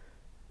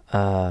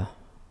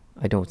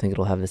 I don't think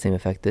it'll have the same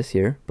effect this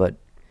year, but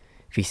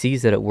if he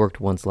sees that it worked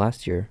once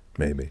last year,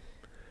 Maybe.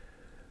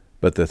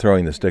 But the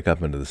throwing the stick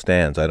up into the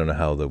stands, I don't know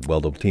how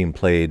the team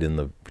played in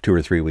the 2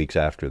 or 3 weeks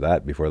after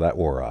that, before that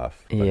wore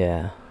off. But,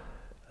 yeah,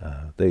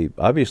 they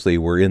obviously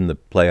were in the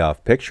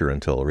playoff picture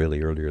until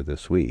really earlier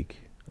this week.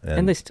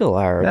 and they still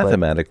are.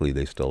 Mathematically,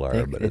 they still are.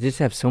 But But they just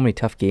have so many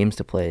tough games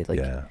to play, like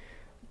yeah.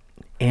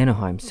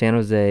 Anaheim, San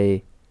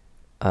Jose,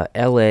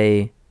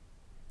 L.A.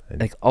 And-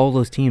 Like all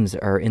those teams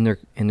are in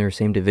their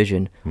same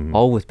division, Mhm.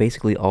 all with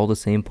basically all the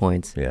same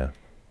points. Yeah.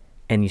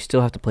 And you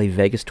still have to play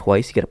Vegas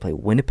twice. You got to play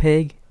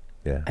Winnipeg.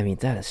 Yeah. I mean,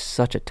 that is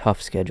such a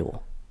tough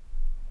schedule.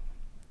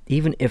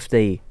 Even if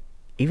they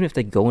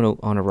go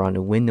on a run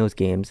and win those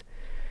games,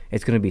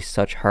 it's going to be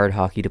such hard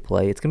hockey to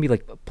play. It's going to be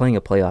like playing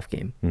a playoff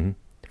game. Mhm.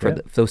 For Yeah.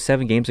 those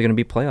 7 games are going to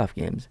be playoff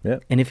games. Yeah.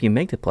 And if you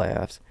make the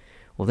playoffs,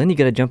 well, then you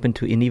got to jump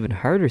into an even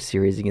harder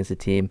series against a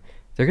team.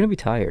 They're going to be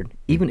tired,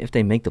 even if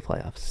they make the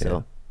playoffs. So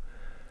Yeah.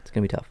 it's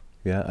going to be tough.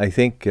 Yeah, I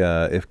think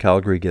if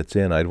Calgary gets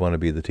in, I'd want to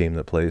be the team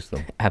that plays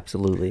them.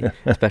 Absolutely,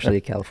 especially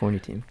a California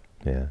team.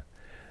 Yeah.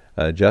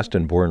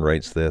 Justin Bourne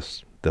writes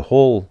this: the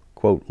whole,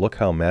 quote, look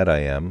how mad I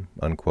am,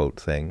 unquote,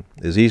 thing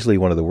is easily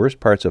one of the worst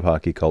parts of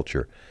hockey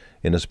culture.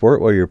 In a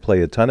sport where you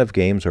play a ton of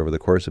games over the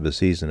course of a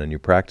season and you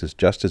practice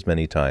just as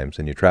many times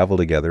and you travel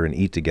together and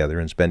eat together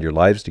and spend your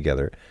lives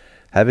together,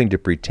 having to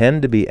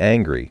pretend to be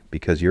angry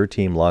because your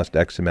team lost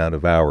X amount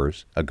of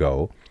hours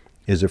ago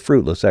is a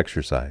fruitless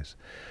exercise.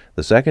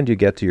 The second you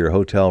get to your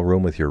hotel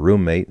room with your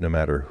roommate, no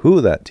matter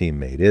who that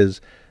teammate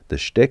is, the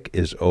shtick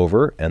is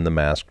over and the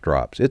mask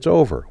drops. It's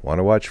over. Want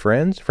to watch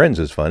Friends? Friends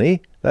is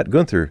funny. That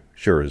Gunther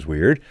sure is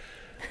weird.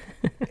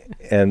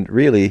 And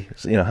really,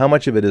 how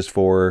much of it is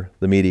for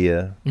the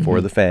media,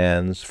 for the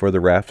fans, for the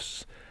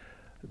refs?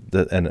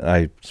 And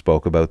I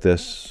spoke about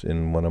this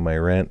in one of my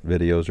rant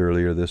videos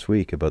earlier this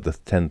week about the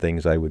 10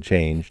 things I would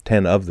change,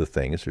 10 of the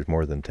things. There's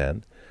more than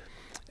 10.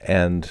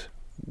 And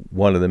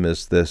one of them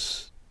is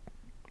this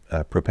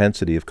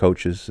propensity of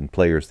coaches and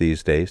players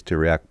these days to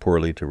react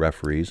poorly to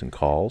referees and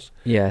calls.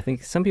 Yeah, I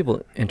think some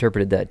people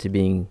interpreted that to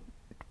being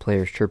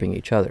players chirping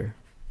each other.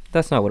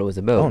 That's not what it was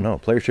about. Oh, no.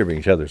 Players chirping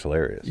each other is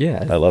hilarious.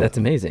 Yeah, I love that's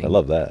it. amazing. I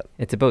love that.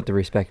 It's about the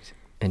respect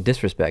and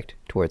disrespect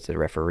towards the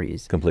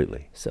referees.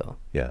 Completely. So.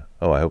 Yeah.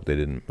 Oh, I hope they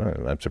didn't.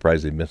 I'm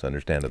surprised they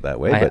misunderstand it that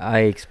way.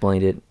 I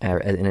explained it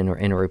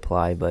in a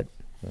reply, but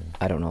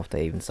I don't know if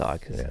they even saw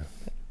it. Yeah.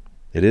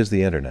 It is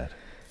the internet.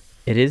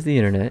 It is the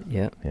internet,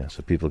 yeah. Yeah,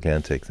 so people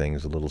can take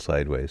things a little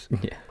sideways.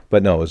 Yeah.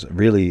 But no, it's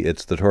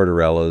the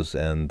Tortorellas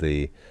and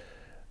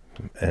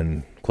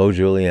Claude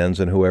Julien's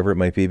and whoever it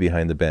might be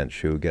behind the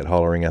bench who get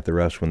hollering at the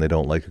refs when they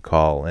don't like a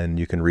call, and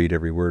you can read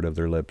every word of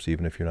their lips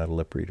even if you're not a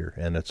lip reader,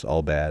 and it's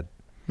all bad.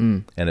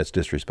 And it's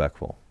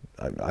disrespectful.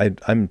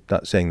 I'm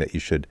not saying that you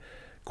should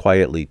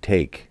quietly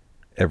take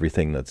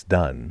everything that's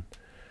done.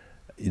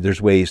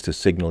 There's ways to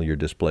signal your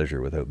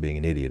displeasure without being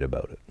an idiot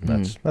about it.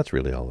 That's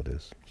really all it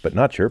is. But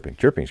not chirping.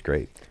 Chirping's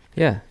great.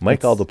 Yeah.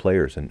 Mic all the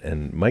players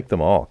and mic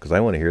them all, because I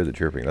want to hear the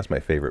chirping. That's my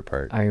favorite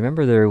part. I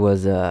remember there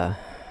was I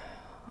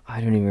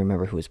don't even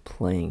remember who was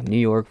playing. New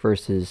York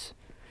versus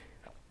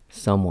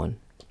someone.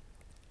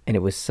 And it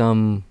was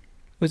an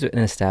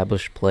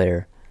established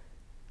player.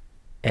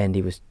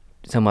 And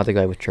some other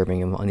guy was chirping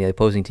him on the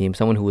opposing team,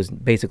 someone who was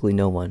basically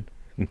no one.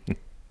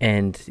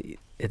 And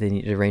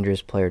the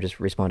Rangers player just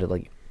responded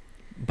like,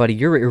 "Buddy,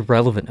 you're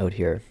irrelevant out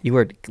here. You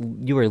are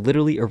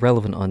literally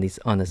irrelevant on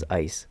this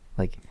ice."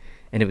 Like,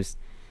 and it was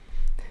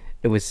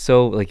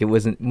so like, it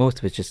wasn't,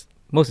 most of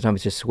the time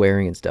it's just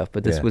swearing and stuff,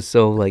 but this was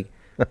so like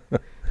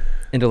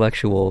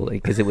intellectual,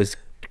 because it was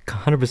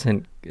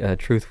 100%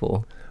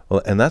 truthful.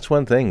 Well, and that's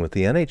one thing with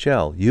the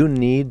NHL. You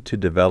need to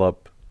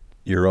develop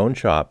your own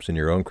chops and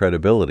your own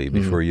credibility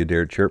before you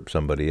dare chirp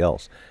somebody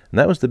else. And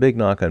that was the big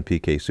knock on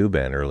PK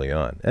Subban early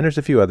on. And there's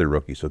a few other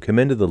rookies who come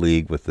into the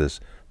league with this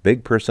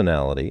big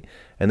personality,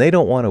 and they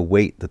don't want to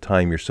wait the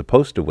time you're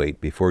supposed to wait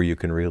before you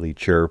can really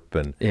chirp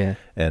and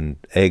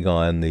egg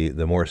on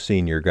the more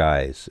senior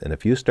guys. And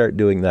if you start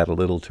doing that a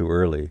little too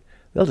early,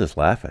 they'll just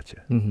laugh at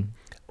you.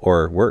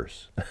 Or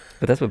worse.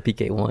 But that's what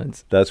PK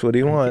wants. That's what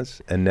he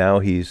wants. And now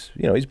he's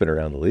been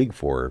around the league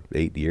for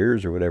 8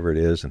 years or whatever it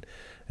is, and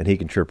he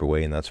can chirp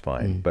away, and that's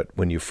fine. But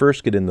when you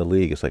first get in the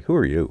league, it's like, who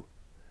are you?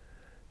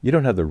 You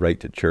don't have the right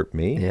to chirp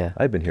me. Yeah.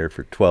 I've been here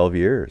for 12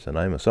 years, and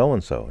I'm a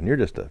so-and-so, and you're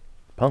just a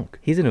punk.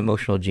 He's an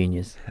emotional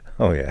genius.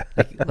 Oh, yeah.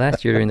 Like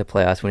last year during the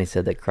playoffs when he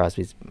said that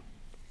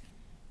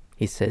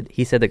he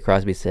said that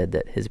Crosby said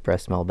that his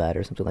breath smelled bad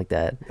or something like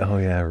that. Oh,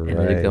 yeah, right. And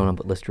they're going on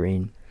with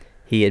Listerine.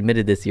 He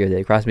admitted this year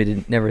that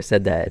Crosby never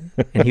said that,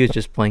 and he was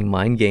just playing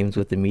mind games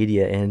with the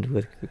media and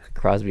with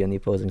Crosby on the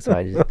opposing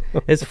side.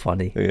 It's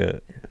funny. Yeah.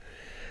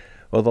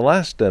 Well, the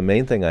last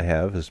main thing I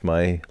have is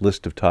my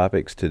list of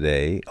topics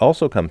today.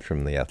 Also comes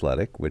from The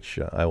Athletic, which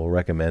I will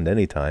recommend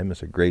anytime.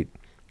 It's a great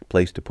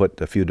place to put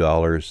a few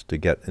dollars to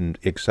get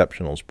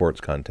exceptional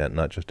sports content,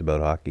 not just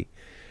about hockey.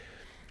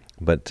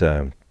 But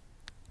Pierre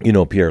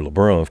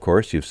LeBrun, of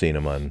course. You've seen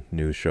him on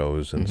news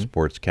shows and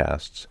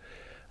sportscasts.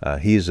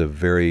 He's a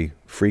very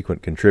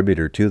frequent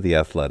contributor to The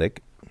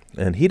Athletic,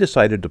 and he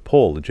decided to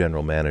poll the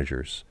general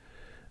managers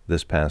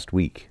this past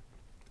week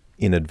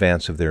in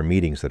advance of their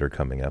meetings that are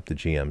coming up. The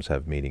GMs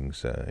have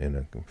meetings,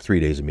 3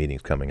 days of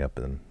meetings coming up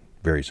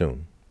very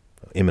soon,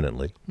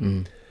 imminently.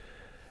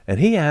 And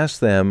he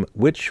asked them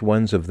which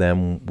ones of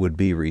them would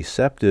be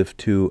receptive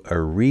to a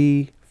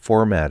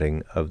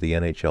reformatting of the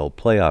NHL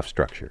playoff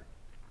structure.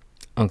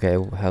 Okay,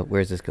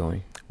 where's this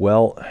going?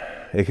 Well,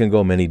 it can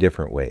go many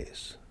different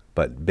ways.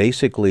 But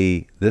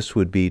basically, this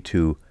would be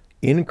to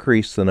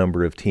increase the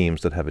number of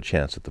teams that have a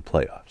chance at the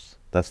playoffs.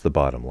 That's the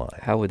bottom line.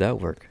 How would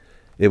that work?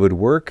 It would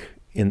work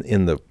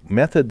in the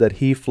method that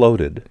he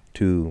floated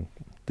to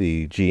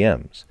the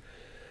GMs.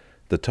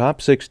 The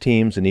top 6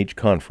 teams in each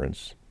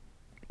conference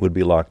would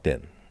be locked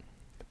in.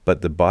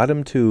 But the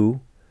bottom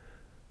 2,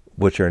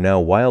 which are now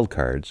wild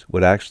cards,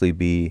 would actually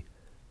be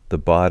the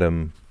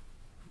bottom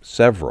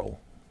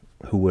several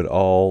who would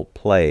all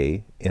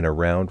play in a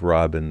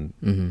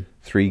round-robin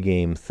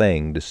 3-game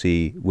thing to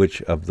see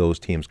which of those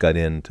teams got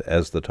in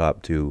as the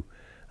top 2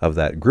 of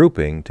that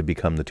grouping to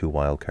become the 2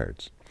 wild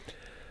cards.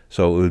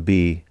 So it would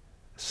be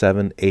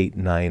 7, 8,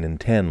 9, and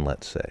 10,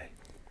 let's say,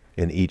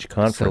 in each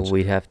conference. So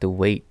we'd have to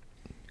wait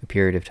a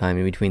period of time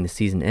in between the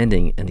season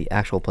ending and the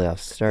actual playoffs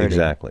starting.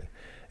 Exactly.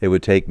 It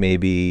would take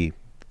maybe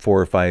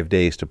 4 or 5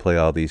 days to play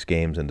all these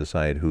games and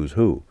decide who's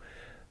who.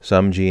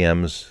 Some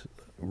GMs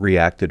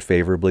reacted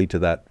favorably to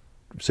that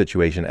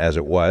situation as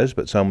it was,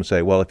 but some would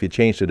say, well, if you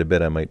changed it a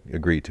bit, I might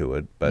agree to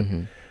it. But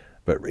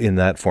But in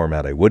that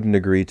format, I wouldn't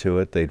agree to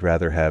it. They'd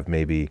rather have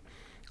maybe,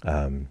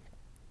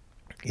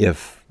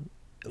 if,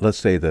 let's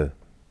say the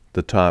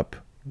top,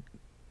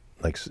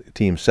 like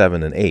team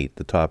 7 and 8,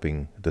 the top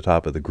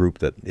of the group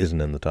that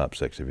isn't in the top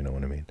 6, if you know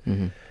what I mean.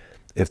 Mm-hmm.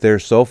 If they're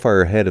so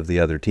far ahead of the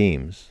other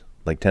teams,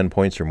 like 10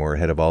 points or more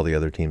ahead of all the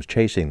other teams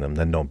chasing them,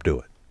 then don't do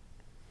it.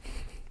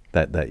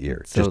 That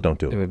year, So just don't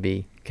do it. There would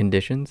be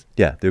conditions.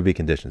 Yeah, there would be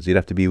conditions. You'd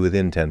have to be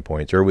within 10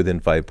 points or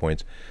within 5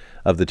 points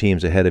of the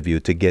teams ahead of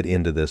you to get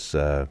into this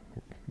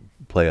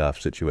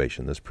playoff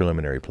situation, this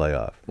preliminary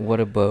playoff. What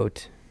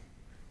about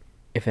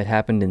if it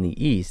happened in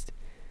the East,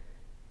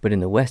 but in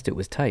the West it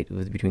was tight? It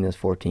was between those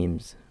 4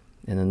 teams,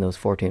 and then those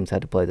 4 teams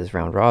had to play this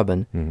round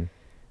robin. Mm-hmm.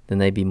 Then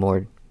they'd be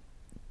more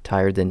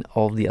tired than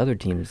all of the other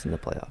teams in the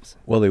playoffs.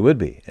 Well, they would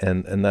be,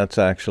 and that's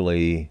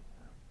actually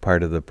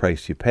part of the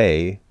price you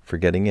pay for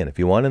getting in. If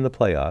you want in the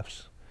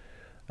playoffs,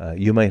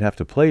 you might have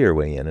to play your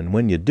way in, and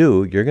when you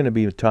do, you're going to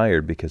be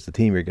tired because the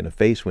team you're going to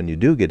face when you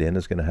do get in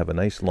is going to have a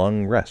nice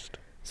long rest.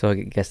 So I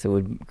guess it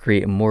would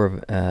create more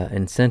of an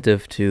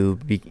incentive to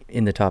be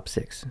in the top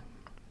 6.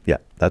 Yeah,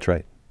 that's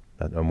right.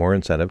 A more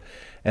incentive.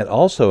 And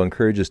also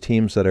encourages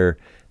teams that are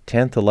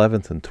 10th,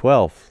 11th, and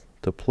 12th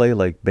to play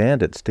like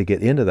bandits to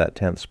get into that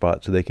 10th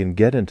spot so they can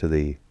get into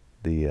the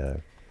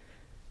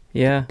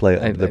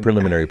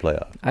preliminary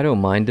playoff. I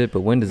don't mind it,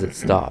 but when does it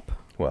stop?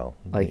 Well,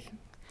 Like,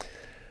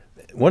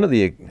 one of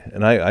the,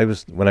 and I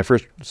was, when I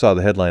first saw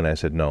the headline, I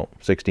said, no,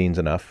 16's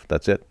enough.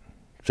 That's it.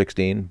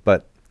 16.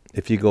 But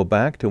if you go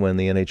back to when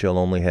the NHL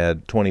only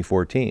had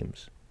 24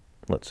 teams,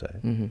 let's say,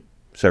 mm-hmm.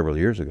 several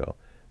years ago,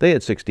 they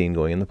had 16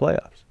 going in the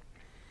playoffs.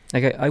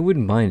 Like I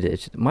wouldn't mind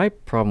it. My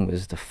problem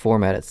is the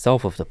format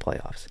itself of the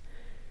playoffs.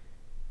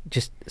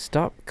 Just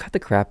cut the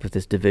crap with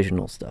this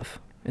divisional stuff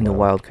and the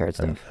wild card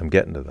stuff. I'm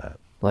getting to that.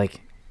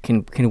 Like,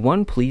 can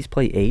one please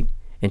play 8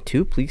 and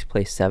 2 please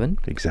play 7?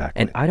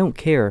 Exactly. And I don't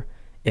care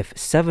if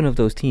 7 of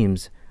those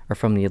teams are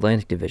from the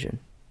Atlantic Division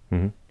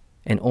Mm-hmm.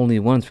 and only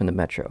one's from the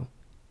Metro.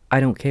 I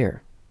don't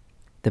care.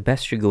 The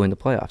best should go in the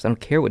playoffs. I don't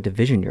care what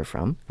division you're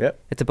from. Yep.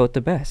 It's about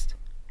the best.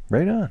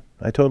 Right on.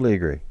 I totally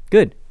agree.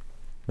 Good.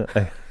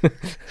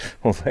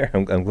 Well, there.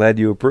 I'm glad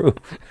you approve.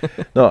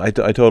 No, I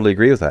totally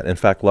agree with that. In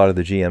fact, a lot of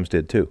the GMs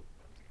did too.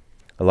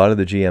 A lot of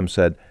the GMs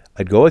said,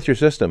 "I'd go with your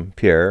system,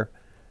 Pierre,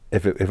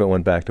 if it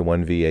went back to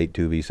 1v8,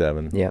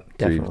 2v7, Yeah,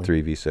 definitely.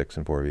 3v6,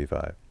 and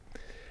 4v5."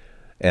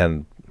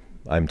 And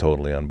I'm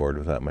totally on board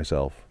with that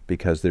myself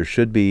because there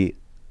should be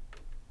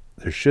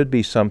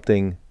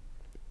something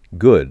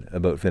good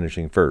about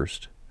finishing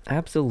first.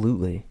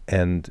 Absolutely.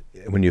 And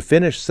when you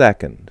finish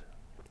second,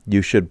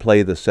 you should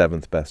play the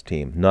 7th best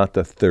team, not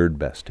the 3rd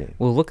best team.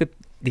 Well, look at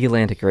the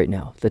Atlantic right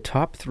now. The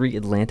top 3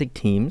 Atlantic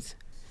teams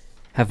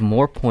have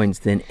more points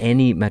than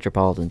any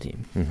Metropolitan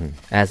team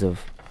as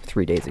of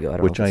 3 days ago.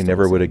 Which I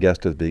never would have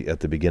guessed at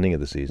the beginning of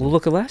the season. Well,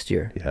 look at last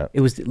year. Yeah.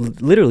 It was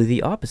literally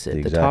the opposite.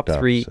 The The exact top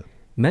 3 opposite.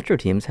 Metro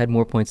teams had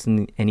more points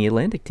than any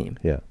Atlantic team.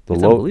 Yeah.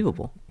 It's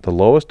unbelievable. The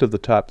lowest of the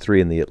top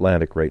 3 in the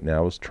Atlantic right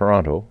now is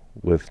Toronto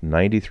with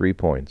 93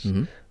 points.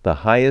 Mm-hmm. The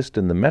highest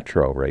in the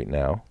Metro right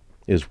now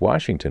is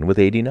Washington with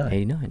 89.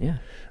 89, yeah.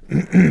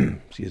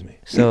 Excuse me.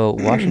 So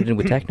Washington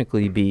would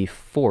technically be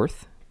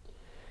 4th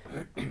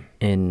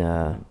in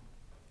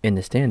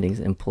the standings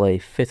and play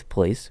 5th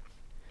place,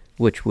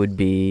 which would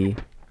be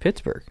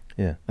Pittsburgh,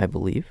 Yeah. I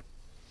believe.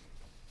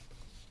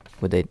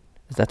 Would they?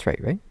 That's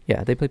right?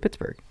 Yeah, they play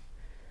Pittsburgh.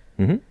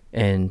 Mm-hmm.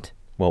 And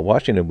Well,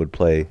 Washington would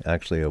play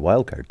actually a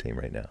wild card team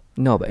right now.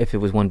 no, but if it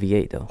was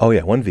 1v8 though, Oh,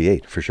 yeah,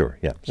 1v8 for sure.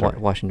 Yeah, sorry.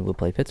 Washington would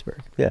play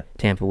Pittsburgh. Yeah.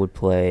 Tampa would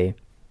play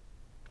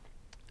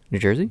New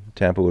Jersey,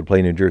 Tampa would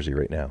play New Jersey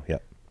right now. Yeah.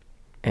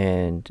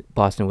 and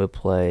Boston would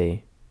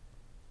play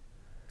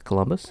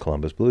Columbus.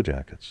 Columbus Blue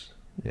Jackets.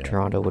 Yeah.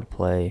 Toronto would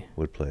play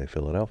Would play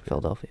Philadelphia.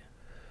 Philadelphia.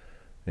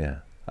 Yeah.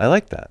 I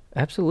like that.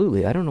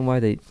 Absolutely. I don't know why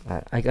they.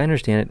 I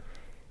understand it.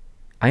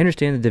 I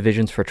understand the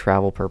divisions for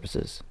travel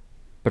purposes,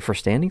 but for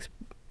standings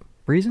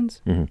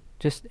reasons, Mm-hmm.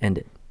 just end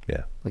it.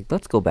 Yeah. Like,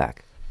 let's go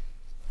back.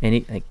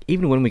 And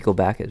even when we go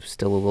back, it's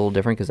still a little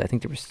different because I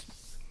think there was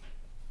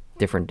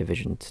different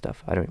division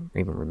stuff. I don't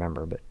even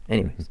remember, but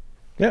anyways.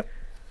 Yep.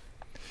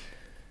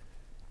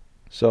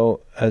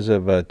 So as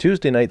of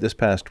Tuesday night this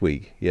past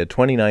week, you had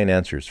 29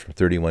 answers from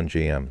 31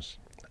 GMs.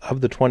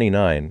 Of the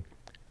 29,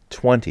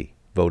 20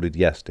 voted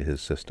yes to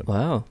his system.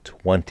 Wow.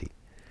 20.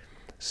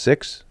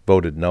 6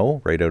 voted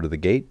no right out of the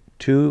gate.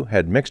 2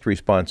 had mixed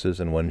responses,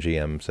 and 1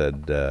 GM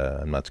said,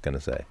 I'm not going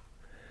to say.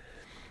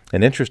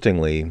 And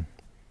interestingly,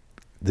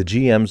 the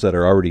GMs that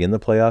are already in the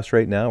playoffs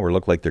right now, or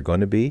look like they're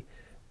going to be,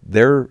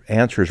 their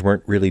answers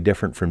weren't really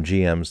different from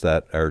GMs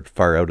that are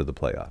far out of the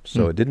playoffs.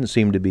 So it didn't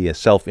seem to be a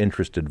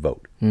self-interested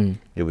vote.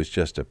 It was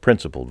just a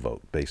principled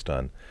vote based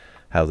on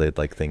how they'd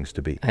like things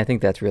to be. I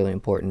think that's really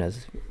important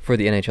as for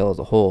the NHL as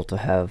a whole to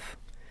have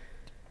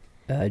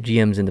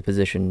GMs in the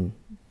position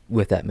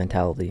with that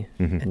mentality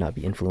and not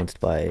be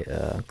influenced by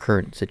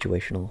current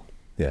situational.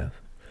 Yeah.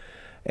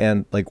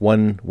 And like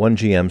one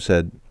GM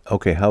said,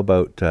 okay, how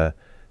about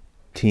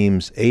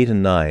teams 8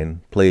 and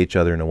 9 play each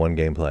other in a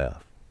one-game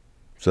playoff?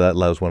 So that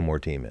allows one more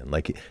team in.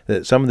 Like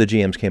some of the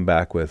GMs came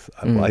back with,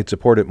 I'd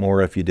support it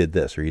more if you did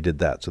this or you did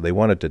that. So they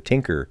wanted to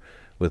tinker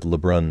with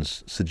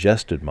LeBrun's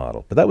suggested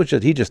model. But that was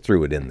he just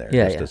threw it in there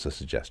as a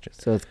suggestion.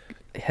 So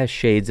it has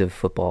shades of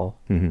football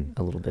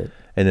a little bit.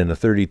 And in a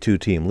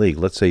 32-team league,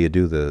 let's say you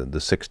do the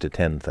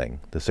 6-10 thing,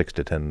 the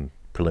 6-10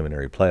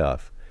 preliminary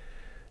playoff,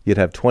 you'd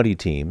have 20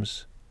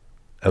 teams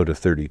out of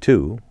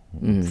 32,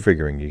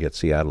 figuring you get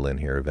Seattle in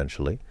here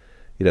eventually.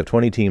 You'd have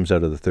 20 teams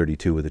out of the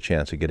 32 with a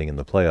chance of getting in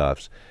the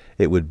playoffs.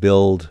 It would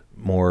build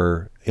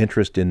more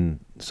interest in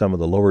some of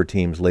the lower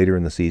teams later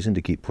in the season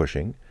to keep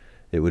pushing.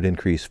 It would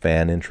increase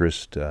fan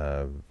interest,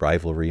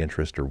 rivalry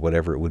interest, or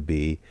whatever it would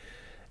be.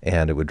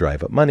 And it would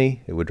drive up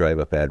money. It would drive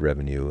up ad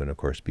revenue, and of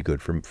course be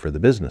good for the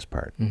business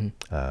part.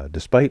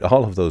 Despite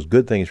all of those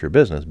good things for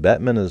business,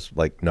 Bettman is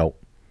like, no.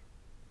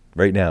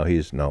 Right now,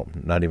 he's not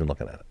even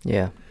looking at it.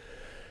 Yeah.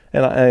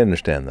 And I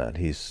understand that.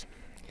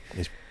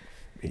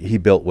 He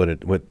built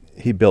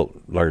he built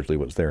largely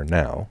what's there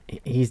now.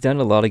 He's done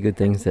a lot of good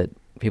things that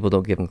people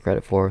don't give him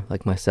credit for,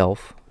 like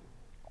myself.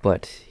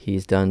 But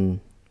he's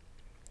done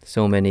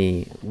so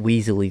many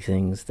weaselly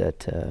things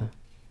that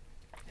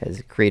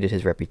has created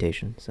his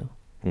reputation. So,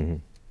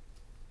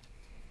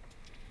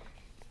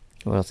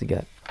 what else you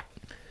got?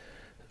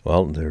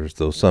 Well, there's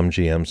some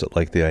GMs that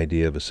like the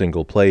idea of a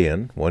single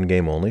play-in, one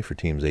game only for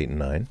teams 8 and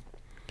 9.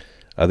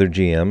 Other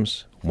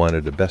GMs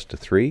wanted a best of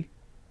 3.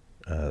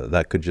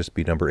 That could just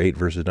be number 8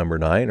 versus number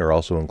 9, or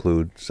also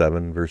include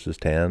 7 versus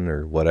 10,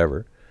 or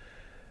whatever.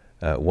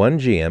 One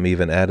GM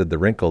even added the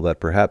wrinkle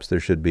that perhaps there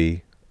should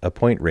be a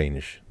point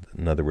range.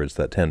 In other words,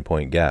 that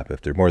 10-point gap.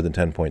 If they're more than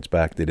 10 points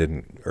back, they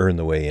didn't earn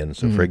the way in,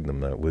 so frig them.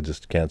 We'll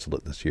just cancel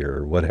it this year,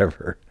 or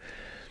whatever.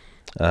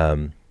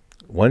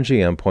 One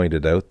GM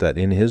pointed out that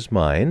in his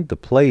mind, the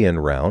play-in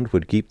round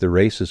would keep the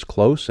races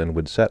close and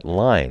would set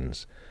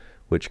lines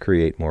which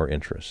create more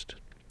interest.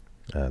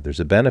 There's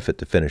a benefit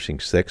to finishing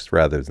 6th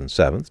rather than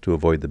 7th to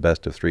avoid the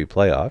best of 3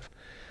 playoff.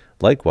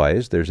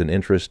 Likewise, there's an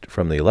interest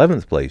from the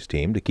 11th place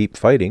team to keep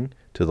fighting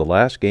to the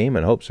last game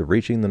in hopes of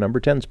reaching the number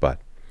 10 spot,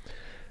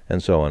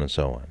 and so on and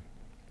so on.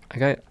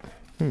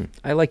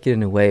 I like it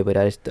in a way, but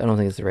I don't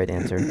think it's the right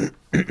answer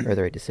or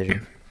the right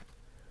decision.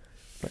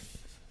 But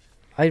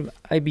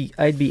I'd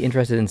be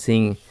interested in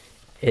seeing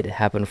it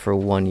happen for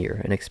 1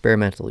 year, an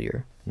experimental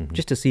year,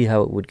 just to see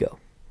how it would go,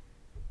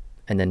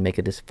 and then make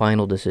a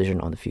final decision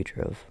on the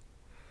future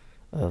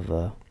of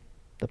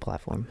the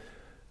platform.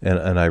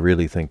 And I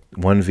really think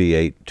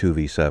 1v8,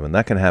 2v7,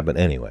 that can happen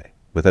anyway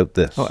without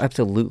this. Oh,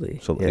 absolutely.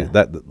 So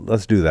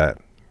let's do that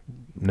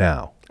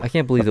now. I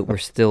can't believe that we're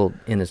still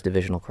in this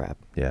divisional crap.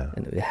 Yeah.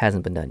 And it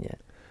hasn't been done yet.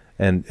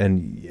 And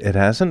it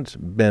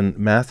hasn't been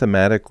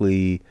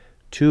mathematically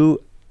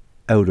too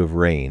out of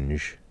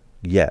range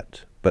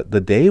yet. But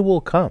the day will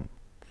come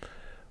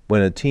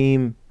when a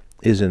team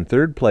is in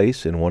 3rd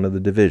place in one of the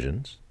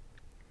divisions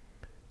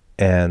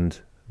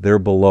and they're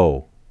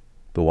below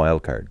the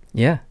wild card.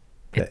 Yeah.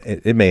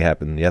 It may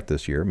happen yet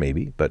this year,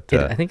 maybe. But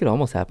I think it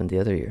almost happened the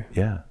other year.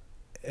 Yeah.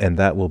 And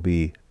that will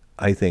be,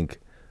 I think,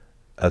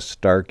 a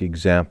stark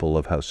example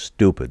of how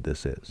stupid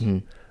this is.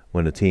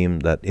 When a team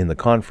that in the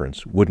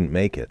conference wouldn't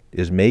make it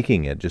is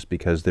making it just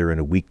because they're in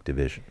a weak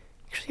division.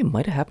 Actually, it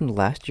might have happened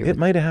last year. It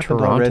might have happened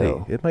Toronto.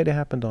 already. It might have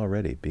happened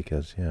already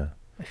because,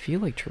 I feel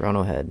like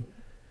Toronto had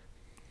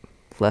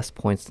less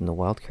points than the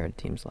wildcard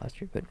teams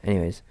last year. But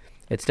anyways,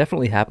 it's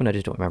definitely happened. I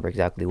just don't remember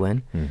exactly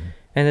when.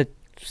 And it's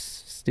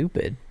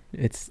stupid.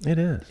 It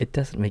is. It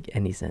doesn't make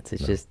any sense.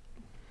 It's just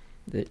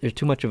there's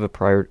too much of a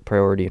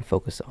priority and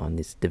focus on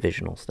this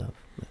divisional stuff.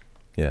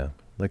 Yeah.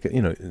 Like,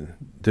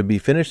 to be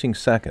finishing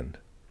 2nd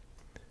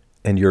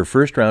and your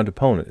first round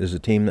opponent is a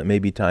team that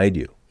maybe tied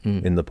you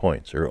in the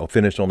points or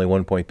finished only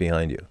 1 point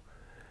behind you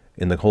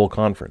in the whole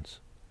conference.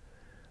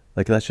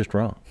 Like, that's just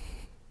wrong.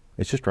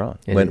 It's just wrong.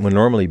 When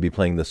normally you'd be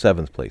playing the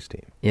 7th place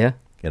team. Yeah.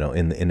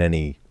 In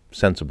any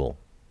sensible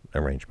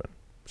arrangement.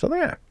 So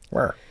there.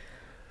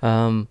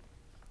 I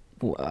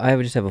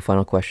would just have a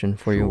final question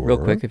for you, real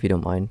quick, if you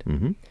don't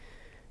mind.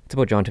 It's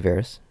about John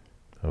Tavares.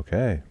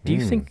 Okay. Do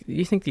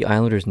you think the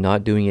Islanders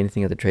not doing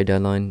anything at the trade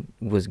deadline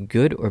was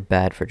good or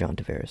bad for John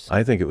Tavares?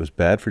 I think it was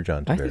bad for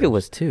John Tavares. I think it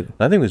was too.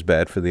 I think it was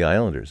bad for the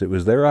Islanders. It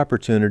was their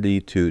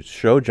opportunity to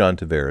show John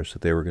Tavares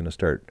that they were going to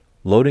start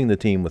loading the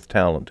team with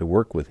talent to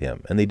work with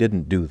him, and they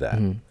didn't do that.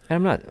 And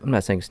I'm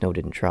not saying Snow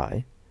didn't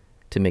try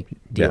to make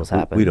deals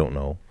happen. We don't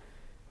know.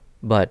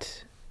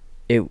 But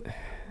I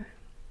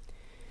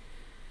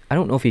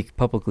don't know if he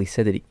publicly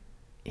said that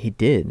he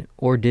did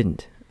or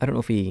didn't. I don't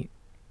know if he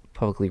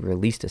publicly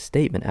released a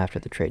statement after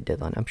the trade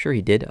deadline. I'm sure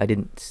he did. I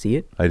didn't see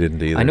it. I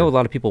didn't either. I know a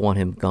lot of people want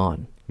him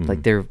gone.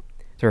 Like there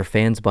are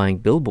fans buying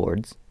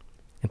billboards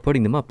and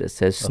putting them up that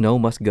says Snow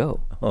must go.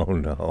 Oh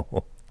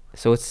no.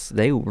 So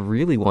they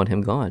really want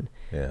him gone.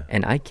 Yeah.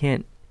 And I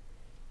can't,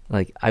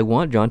 I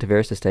want John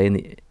Tavares to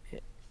stay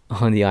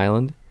on the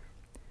island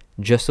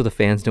just so the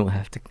fans don't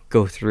have to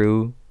go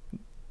through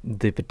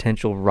the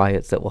potential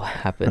riots that will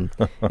happen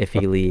if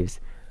he leaves.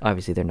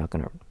 Obviously, they're not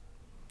going to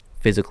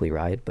physically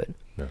riot, but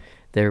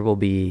there will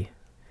be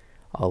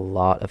a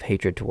lot of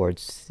hatred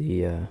towards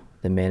the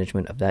the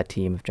management of that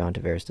team if John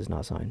Tavares does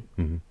not sign.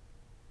 Mm-hmm.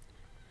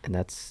 And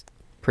that's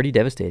pretty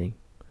devastating.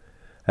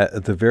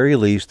 At the very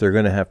least, they're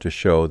going to have to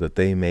show that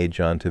they made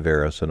John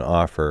Tavares an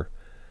offer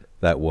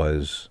that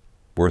was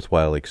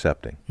worthwhile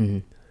accepting.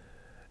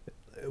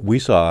 Mm-hmm. We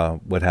saw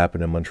what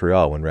happened in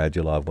Montreal when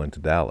Radulov went to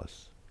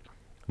Dallas.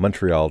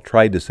 Montreal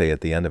tried to say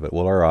at the end of it,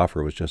 well, our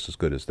offer was just as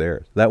good as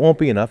theirs. That won't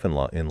be enough in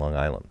Long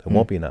Island. It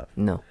won't be enough.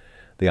 No.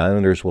 The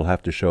Islanders will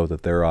have to show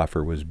that their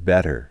offer was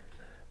better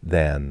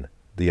than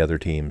the other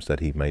teams that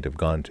he might have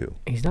gone to.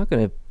 He's not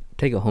going to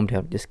take a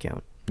hometown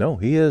discount. No,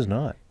 he is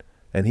not.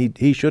 And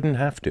he shouldn't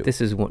have to.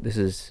 This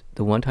is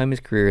the one time in his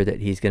career that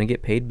he's going to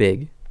get paid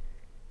big,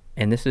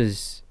 and this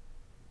is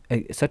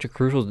such a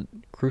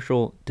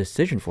crucial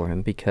decision for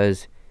him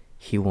because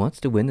he wants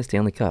to win the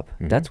Stanley Cup.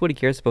 Mm-hmm. That's what he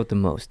cares about the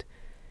most.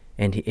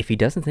 And if he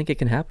doesn't think it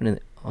can happen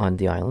on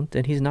the island,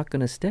 then he's not going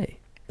to stay.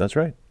 That's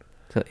right.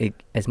 So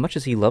as much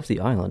as he loves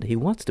the island, he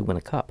wants to win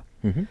a cup.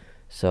 Mm-hmm.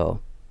 So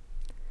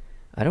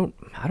I don't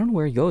know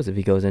where he goes if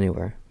he goes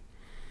anywhere.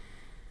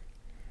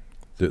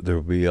 There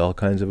will be all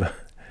kinds of...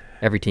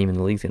 Every team in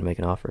the league's going to make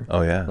an offer.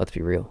 Oh, yeah. Let's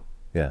be real.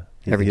 Yeah.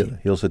 Every team.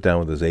 He'll sit down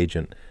with his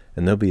agent,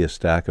 and there'll be a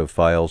stack of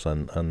files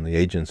on the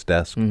agent's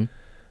desk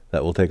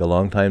that will take a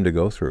long time to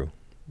go through.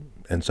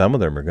 And some of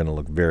them are going to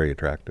look very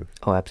attractive.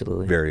 Oh,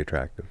 absolutely. Very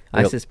attractive.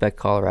 I suspect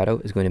Colorado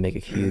is going to make a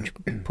huge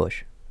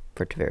push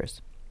for Tavares.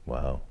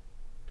 Wow.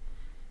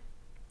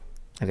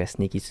 I got a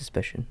sneaky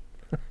suspicion.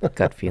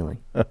 Gut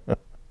feeling.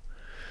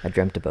 I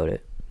dreamt about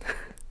it.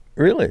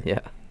 Really?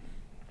 Yeah.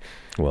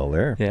 Well,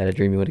 there. Yeah, I had a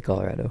dream he went to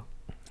Colorado.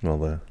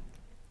 Well,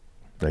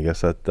 I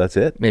guess that's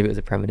it. Maybe it was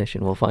a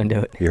premonition. We'll find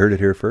out. You heard it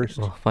here first.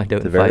 We'll find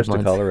out in 5 Tavares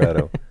months. to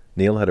Colorado.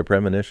 Neil had a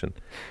premonition.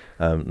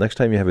 Next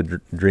time you have a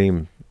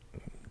dream,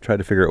 try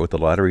to figure out what the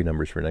lottery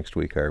numbers for next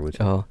week are.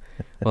 Oh,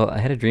 well, I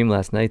had a dream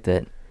last night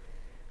that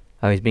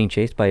I was being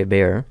chased by a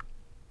bear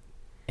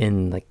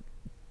in like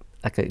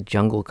a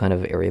jungle kind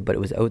of area, but it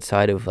was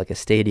outside of like a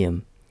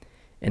stadium,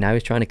 and I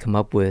was trying to come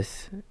up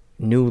with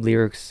new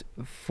lyrics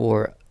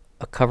for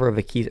a cover of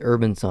a Keith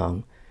Urban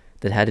song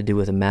that had to do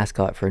with a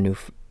mascot for a new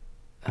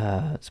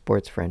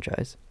sports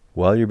franchise.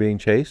 While you're being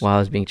chased? While I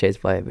was being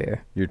chased by a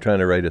bear. You're trying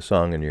to write a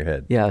song in your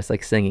head. Yeah, I was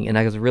like singing, and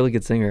I was a really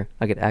good singer.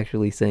 I could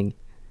actually sing.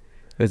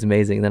 It was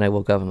amazing. And then I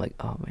woke up, I'm like,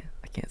 oh man,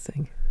 I can't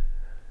sing.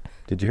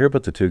 Did you hear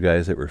about the 2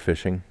 guys that were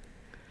fishing?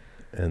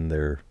 And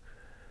they're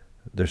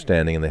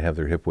standing and they have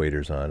their hip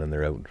waders on, and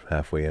they're out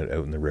halfway out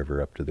in the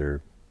river up to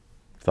their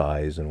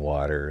thighs in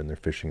water, and they're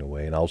fishing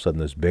away, and all of a sudden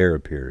this bear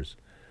appears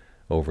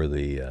over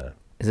the...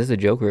 Is this a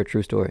joke or a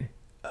true story?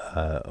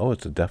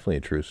 It's definitely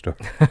a true story.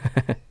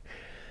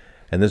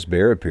 And this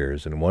bear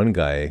appears, and one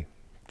guy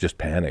just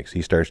panics.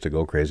 He starts to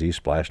go crazy. He's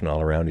splashing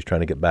all around. He's trying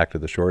to get back to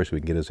the shore so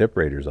he can get his hip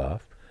waders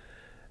off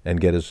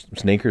and get his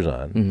sneakers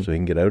on so he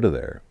can get out of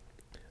there.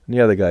 And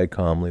the other guy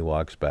calmly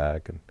walks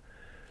back and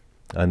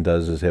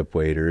undoes his hip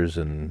waders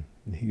and,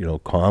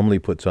 calmly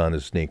puts on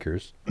his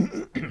sneakers.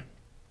 And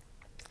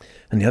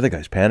the other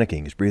guy's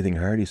panicking. He's breathing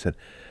hard. He said,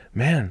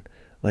 man,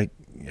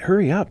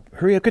 hurry up,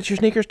 get your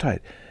sneakers tied.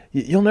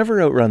 You'll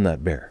never outrun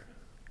that bear.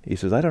 He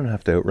says, I don't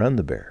have to outrun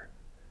the bear.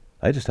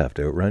 I just have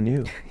to outrun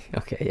you.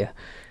 Okay, yeah.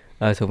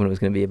 I was hoping it was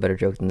going to be a better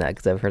joke than that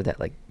because I've heard that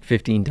like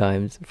 15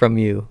 times from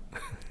you.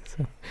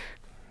 So.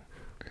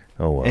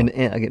 Oh, wow.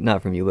 And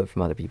not from you, but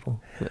from other people.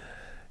 But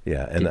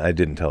yeah, and I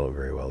didn't tell it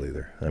very well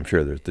either. I'm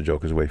sure the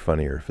joke is way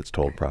funnier if it's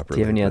told properly. Do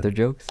you have any other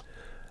jokes?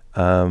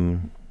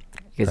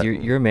 Because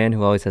you're a man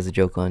who always has a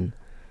joke on.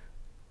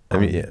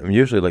 I'm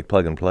usually like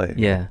plug and play.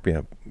 Yeah.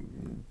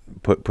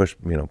 Push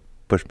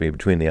me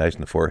between the eyes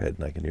and the forehead,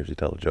 and I can usually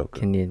tell a joke.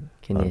 Can you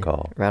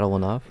call. rattle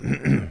one off?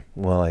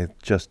 Well, I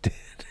just did.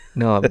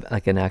 No,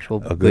 like an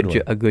actual a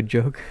good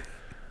joke.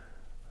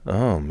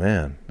 Oh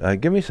man,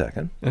 give me a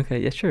second. Okay,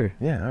 yeah, sure.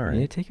 Yeah, all right.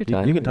 Yeah, take your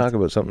time. You can talk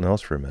about something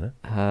else for a minute.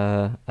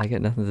 I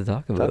got nothing to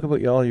talk about. Talk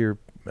about all your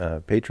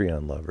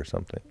Patreon love or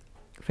something.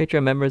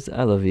 Patreon members,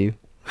 I love you.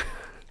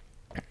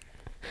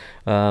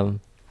 The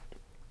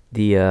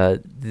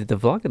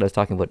vlog that I was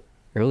talking about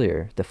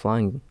earlier, the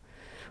flying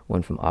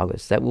one from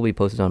August, that will be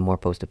posted on More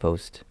Post to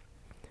Post.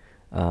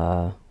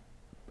 I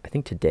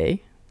think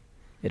today.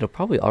 It'll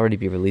probably already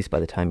be released by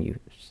the time you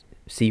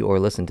see or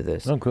listen to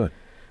this. Oh, good.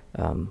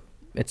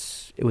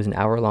 It was an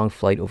hour-long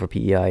flight over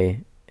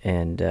PEI,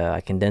 and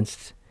I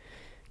condensed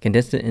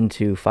it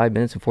into 5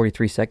 minutes and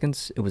 43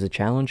 seconds. It was a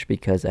challenge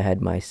because I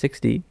had my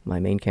 6D, my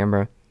main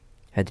camera,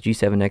 had the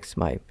G7X,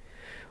 my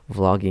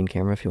vlogging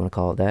camera, if you want to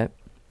call it that.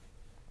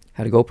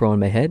 Had a GoPro on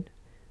my head,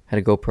 had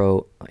a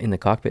GoPro in the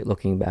cockpit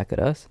looking back at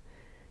us,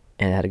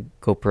 and I had a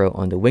GoPro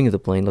on the wing of the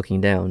plane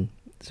looking down.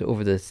 So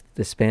over the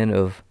span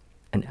of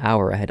an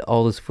hour, I had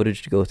all this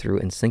footage to go through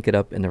and sync it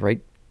up in the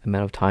right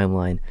amount of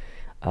timeline,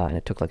 and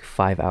it took like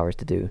 5 hours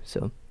to do.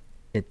 So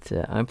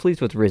I'm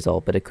pleased with the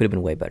result, but it could have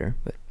been way better.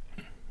 But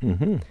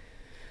all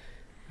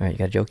right, you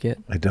got a joke yet?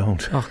 I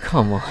don't. Oh,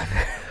 come on.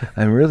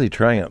 I'm really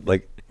trying.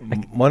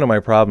 One of my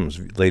problems,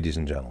 ladies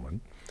and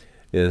gentlemen,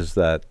 is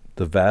that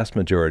the vast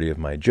majority of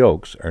my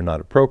jokes are not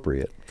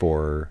appropriate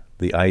for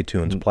the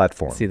iTunes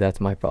platform. See, that's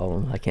my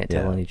problem. I can't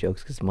tell Yeah. any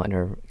jokes because mine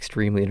are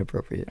extremely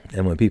inappropriate.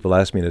 And when people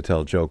ask me to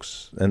tell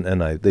jokes, and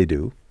they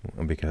do,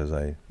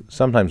 because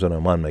sometimes when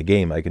I'm on my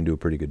game, I can do a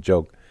pretty good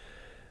joke.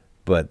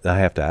 But I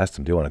have to ask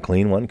them, do you want a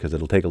clean one? Because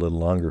it'll take a little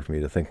longer for me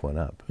to think one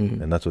up.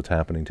 Mhm. And that's what's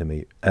happening to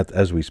me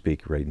as we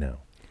speak right now.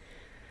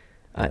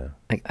 Yeah.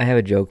 I have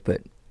a joke,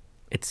 but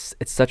it's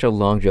such a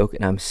long joke,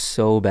 and I'm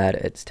so bad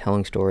at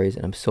telling stories,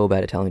 and I'm so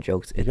bad at telling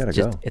jokes. It's gotta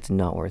just go. it's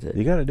not worth it.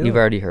 You gotta do You've it.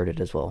 already heard it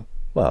as well.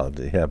 Well,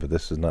 yeah, but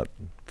this is not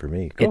for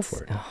me. Go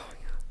for it. Oh,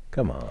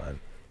 Come on.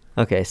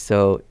 okay,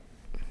 so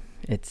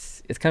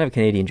it's kind of a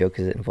Canadian joke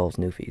because it involves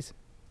Newfies.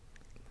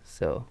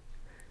 So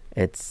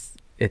it's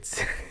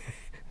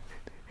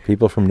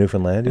People from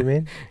Newfoundland, you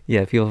mean?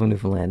 yeah, people from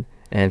Newfoundland.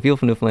 And people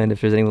from Newfoundland, if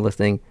there's anyone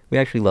listening, we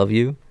actually love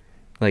you.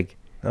 Like,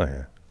 Oh,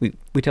 yeah.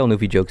 we tell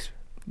Newfie jokes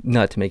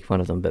not to make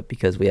fun of them, but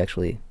because we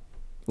actually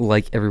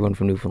like everyone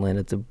from Newfoundland.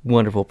 It's a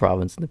wonderful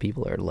province, and the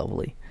people are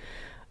lovely.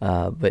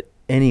 But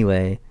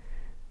anyway,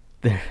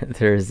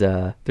 there's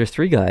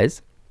 3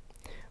 guys.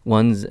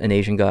 One's an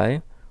Asian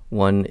guy,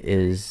 one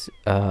is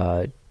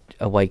a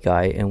white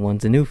guy, and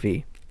one's a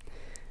Newfie.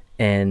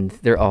 And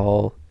they're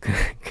all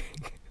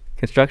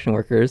construction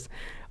workers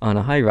on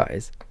a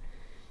high-rise.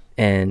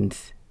 And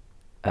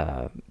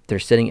they're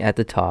sitting at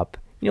the top.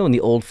 You know, in the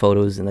old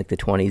photos in like the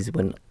 20s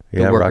when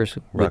Yeah, the workers...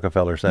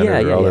 Rockefeller Center, Yeah,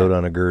 they're yeah, all yeah. out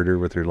on a girder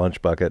with their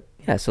lunch bucket.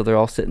 Yeah, so they're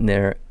all sitting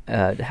there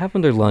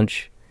having their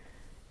lunch,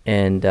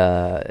 and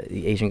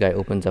the Asian guy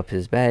opens up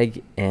his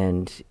bag,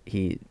 and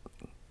he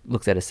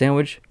looks at a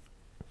sandwich,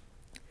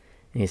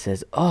 and he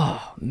says,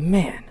 "Oh,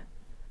 man,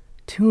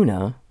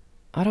 tuna?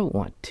 I don't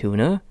want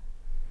tuna.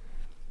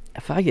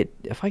 If I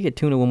get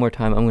tuna one more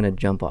time, I'm going to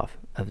jump off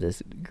of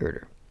this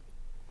girder,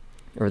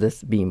 or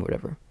this beam,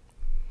 whatever."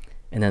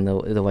 And then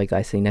the white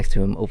guy sitting next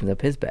to him opens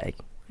up his bag.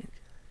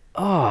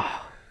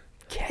 "Oh,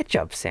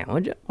 ketchup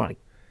sandwich? I want a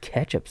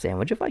ketchup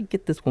sandwich. If I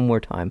get this one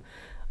more time,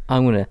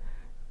 I'm going to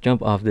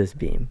jump off this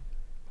beam."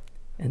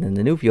 And then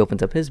the Newfie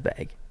opens up his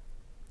bag.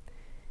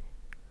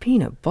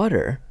 "Peanut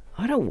butter?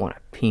 I don't want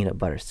a peanut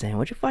butter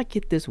sandwich. If I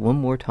get this one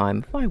more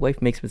time, if my wife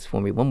makes this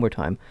for me one more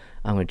time,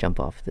 I'm going to jump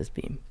off this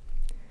beam."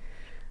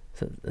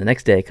 So the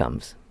next day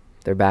comes.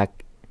 They're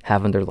back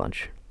having their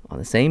lunch on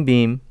the same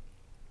beam.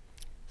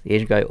 The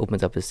Asian guy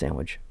opens up his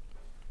sandwich.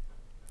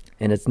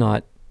 And it's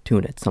not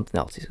tuna, it's something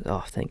else. He says,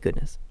 "Oh, thank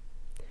goodness."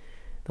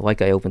 The white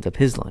guy opens up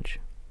his lunch.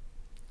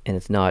 And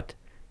it's not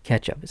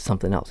ketchup, it's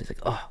something else. He's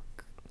like, "Oh,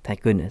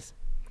 thank goodness."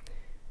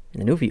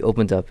 And the Newfie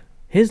opens up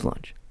his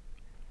lunch.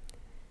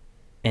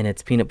 And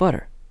it's peanut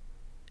butter.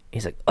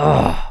 He's like,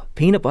 "Oh,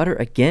 peanut butter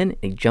again?"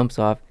 And he jumps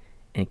off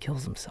and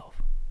kills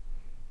himself.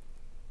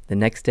 The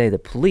next day, the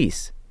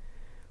police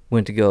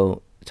went to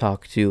go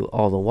talk to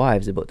all the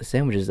wives about the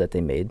sandwiches that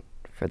they made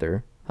for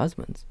their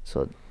husbands.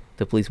 So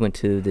the police went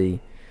to the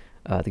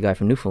guy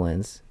from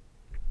Newfoundland's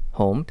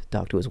home to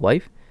talk to his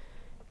wife.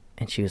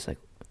 And she was like,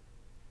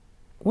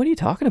 "What are you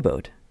talking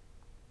about?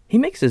 He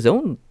makes his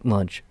own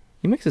lunch.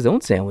 He makes his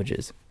own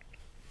sandwiches."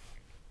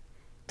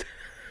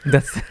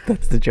 That's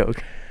the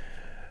joke.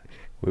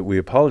 We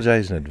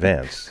apologize in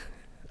advance.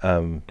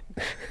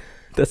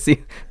 That's the.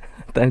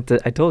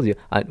 I told you,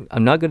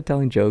 I'm not good at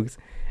telling jokes,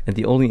 and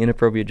the only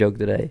inappropriate joke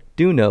that I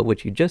do know,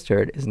 which you just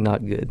heard, is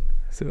not good.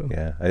 So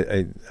Yeah,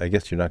 I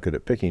guess you're not good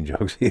at picking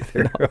jokes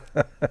either.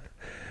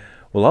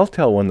 Well, I'll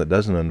tell one that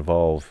doesn't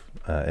involve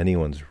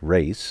anyone's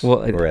race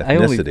or I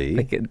only, ethnicity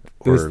like, it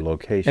or was-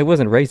 location. It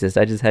wasn't racist.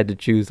 I just had to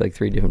choose like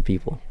 3 different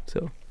people.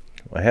 So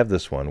I have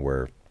this one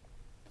where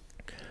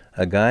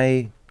a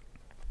guy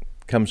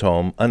comes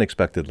home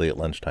unexpectedly at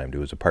lunchtime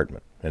to his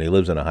apartment, and he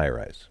lives in a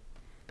high-rise.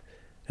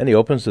 And he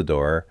opens the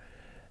door,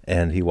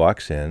 and he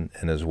walks in,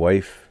 and his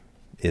wife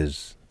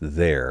is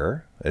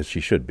there, as she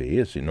should be,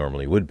 as she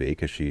normally would be,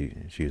 because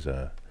she's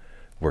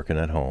working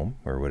at home,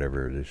 or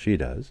whatever it is she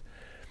does.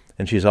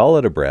 And she's all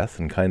out of breath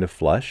and kind of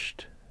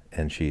flushed,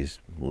 and she's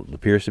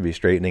appears to be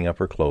straightening up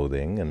her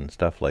clothing and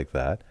stuff like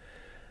that.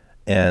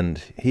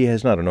 And he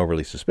is not an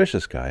overly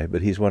suspicious guy,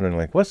 but he's wondering,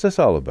 like, what's this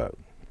all about?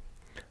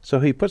 So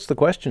he puts the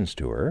questions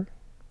to her,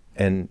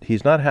 and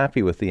he's not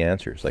happy with the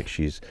answers. Like,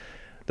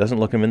 doesn't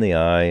look him in the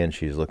eye, and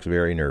she looks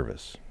very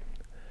nervous.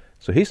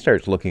 So he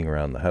starts looking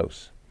around the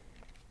house.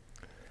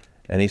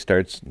 And he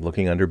starts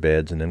looking under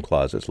beds and in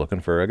closets, looking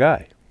for a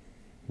guy,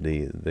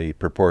 the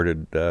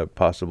purported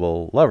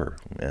possible lover.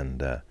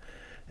 And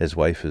his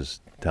wife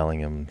is telling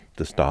him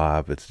to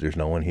stop. There's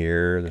no one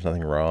here. There's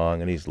nothing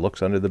wrong. And he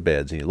looks under the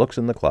beds. He looks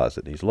in the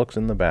closet. He looks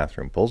in the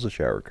bathroom, pulls the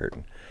shower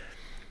curtain.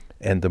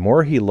 And the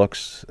more he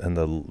looks and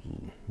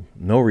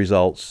no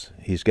results,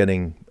 he's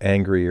getting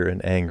angrier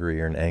and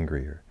angrier and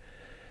angrier.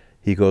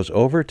 He goes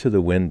over to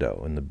the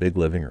window in the big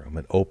living room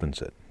and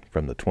opens it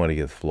from the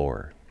 20th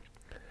floor.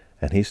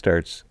 And he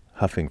starts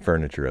huffing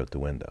furniture out the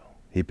window.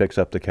 He picks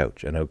up the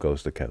couch, and out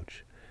goes the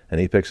couch. And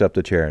he picks up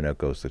the chair, and out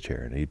goes the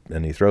chair.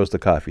 And he throws the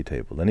coffee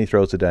table. Then he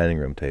throws the dining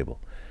room table.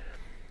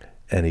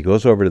 And he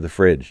goes over to the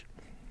fridge,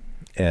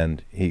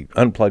 and he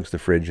unplugs the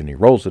fridge, and he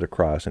rolls it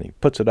across, and he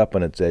puts it up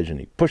on its edge, and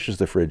he pushes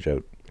the fridge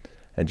out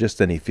And just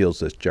then he feels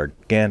this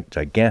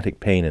gigantic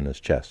pain in his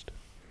chest.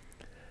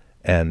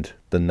 And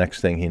the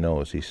next thing he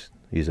knows, he's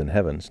in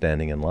heaven,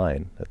 standing in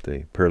line at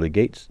the pearly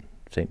gates,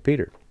 St.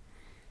 Peter.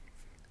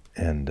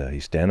 And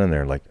he's standing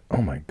there like,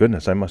 oh my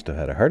goodness, I must have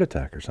had a heart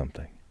attack or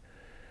something.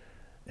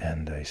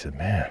 And he said,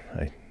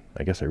 man,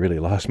 I guess I really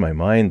lost my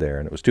mind there.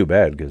 And it was too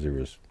bad because there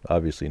was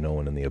obviously no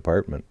one in the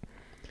apartment.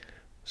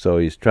 So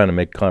he's trying to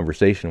make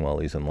conversation while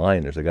he's in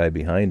line. There's a guy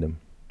behind him.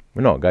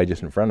 Well, no, a guy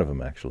just in front of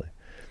him, actually.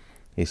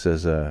 He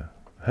says,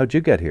 how'd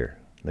you get here?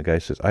 The guy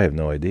says, I have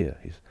no idea.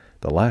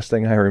 The last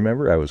thing I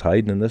remember, I was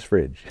hiding in this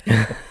fridge.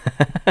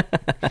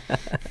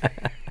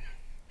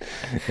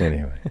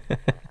 Anyway,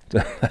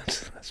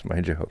 that's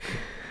my joke.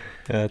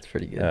 That's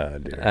pretty good. Oh,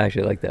 dear. I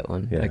actually like that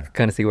one. Yeah. I could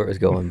kind of see where it was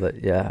going,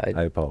 but yeah.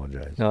 I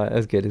apologize. No, it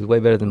was good. It was way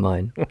better than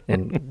mine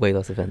and way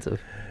less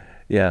offensive.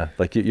 Yeah,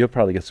 like you'll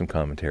probably get some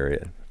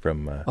commentary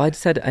from... Well, I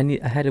just I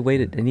needed a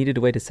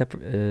way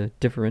to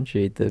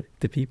differentiate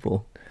the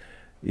people.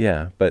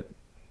 Yeah, but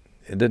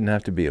it didn't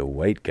have to be a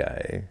white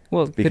guy.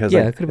 Well, because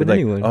it could have been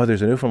anyone. Oh,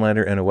 there's a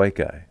Newfoundlander and a white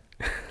guy.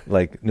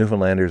 Like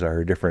Newfoundlanders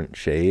are a different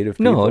shade of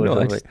people. No,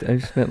 I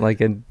just meant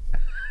like a...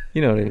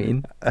 You know what I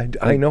mean?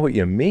 I know what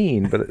you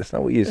mean, but it's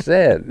not what you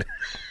said.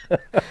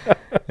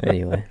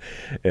 Anyway,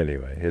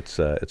 it's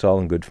all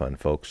in good fun,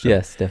 folks. So,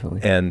 yes,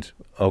 definitely. And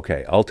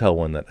okay, I'll tell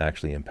one that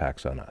actually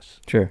impacts on us.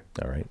 Sure.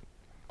 All right,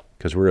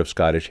 because we're of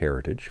Scottish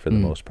heritage for the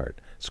most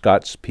part.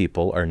 Scots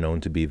people are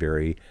known to be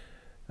very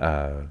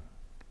tight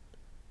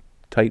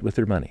with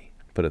their money.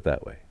 Put it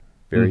that way.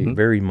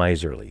 Very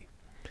miserly.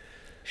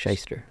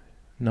 Shyster.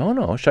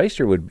 No,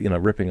 shyster would be,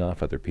 ripping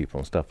off other people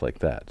and stuff like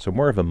that. So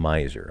more of a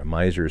miser. A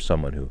miser is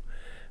someone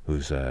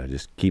who's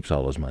just keeps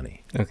all his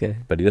money. Okay.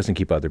 But he doesn't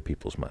keep other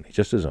people's money,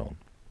 just his own.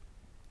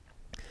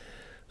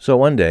 So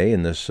one day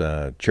in this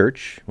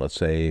church, let's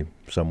say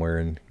somewhere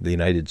in the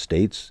United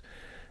States,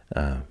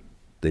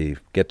 they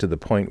get to the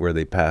point where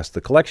they pass the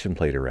collection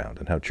plate around.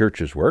 And how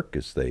churches work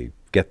is they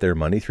get their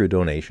money through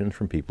donations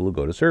from people who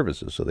go to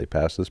services. So they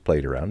pass this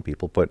plate around.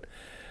 People put...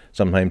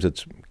 Sometimes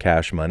it's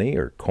cash money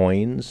or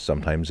coins.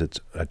 Sometimes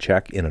it's a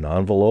check in an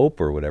envelope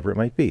or whatever it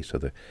might be. So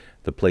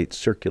the plate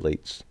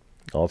circulates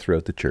all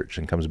throughout the church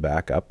and comes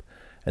back up.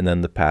 And then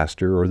the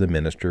pastor or the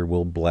minister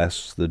will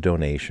bless the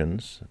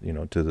donations,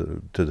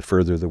 to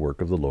further the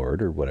work of the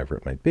Lord or whatever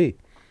it might be.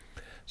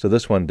 So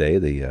this one day,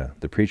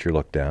 the preacher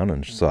looked down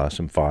and saw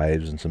some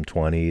 5s and some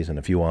 20s and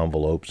a few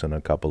envelopes and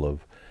a couple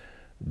of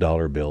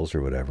dollar bills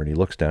or whatever. And he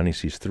looks down, he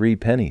sees 3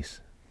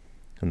 pennies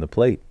in the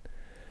plate.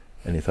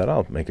 And he thought,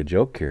 I'll make a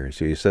joke here.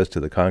 So he says to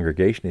the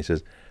congregation, he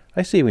says,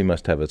 I see we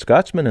must have a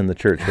Scotsman in the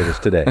church with us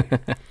today.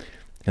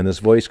 And this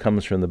voice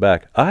comes from the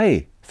back,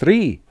 aye,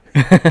 3.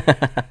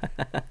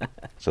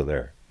 So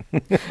there.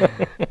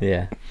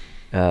 Yeah.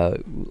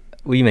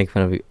 We make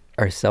fun of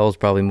ourselves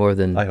probably more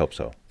than I hope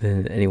so.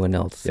 Than anyone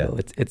else. So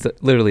Yeah. it's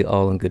literally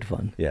all in good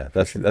fun. Yeah,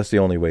 that's the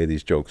only way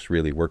these jokes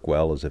really work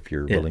well is if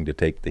you're willing to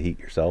take the heat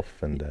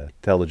yourself and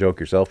tell the joke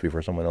yourself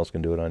before someone else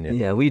can do it on you.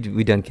 Yeah, we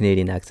done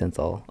Canadian accents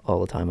all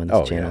the time on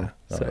this channel.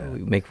 Yeah. So we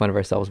make fun of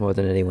ourselves more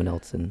than anyone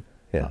else, and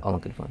all in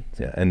good fun.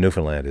 So. Yeah, and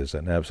Newfoundland is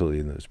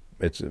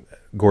it's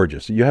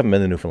gorgeous. You haven't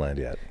been to Newfoundland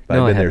yet, but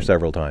No, I've been I there haven't.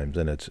 several times,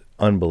 and it's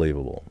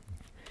unbelievable.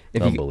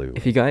 Unbelievable.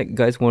 If you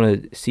guys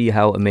want to see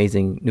how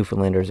amazing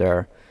Newfoundlanders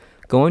are,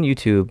 go on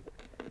YouTube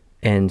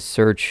and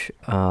search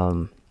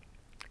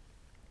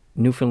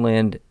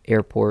Newfoundland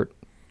Airport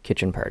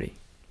Kitchen Party.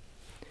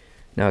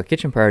 Now, a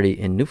kitchen party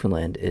in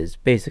Newfoundland is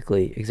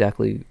basically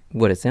exactly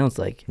what it sounds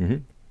like. Mm-hmm.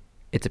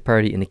 It's a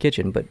party in the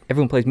kitchen, but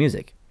everyone plays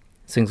music,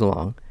 sings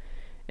along.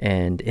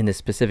 And in this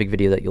specific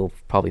video that you'll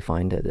probably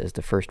find as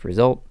the first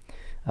result,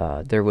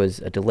 there was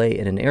a delay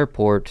in an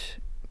airport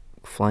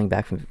flying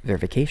back from their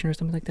vacation or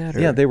something like that? Or?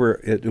 Yeah,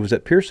 it was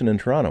at Pearson in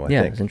Toronto, I Yeah,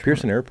 it think. was in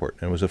Pearson Airport.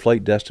 And it was a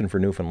flight destined for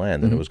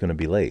Newfoundland, and it Mhm. was going to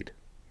be late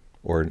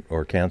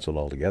or canceled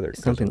altogether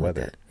because Something of like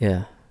weather. that.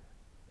 Yeah.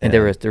 And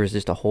there was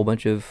just a whole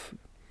bunch of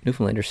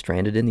Newfoundlanders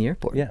stranded in the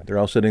airport. Yeah, they're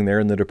all sitting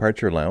there in the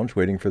departure lounge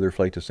waiting for their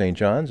flight to St.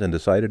 John's and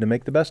decided to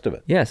make the best of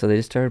it. Yeah, so they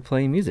just started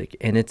playing music,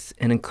 and it's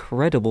an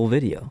incredible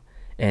video,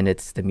 and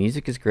the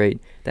music is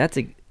great. That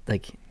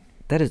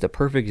is the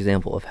perfect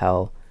example of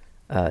how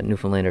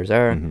Newfoundlanders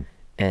are, Mhm.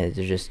 and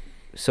they're just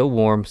so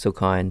warm, so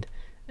kind,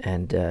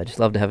 and just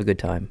love to have a good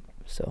time.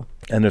 So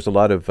And there's a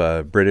lot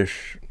of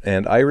British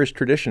and Irish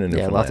tradition in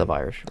Newfoundland. yeah, lots of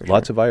Irish. For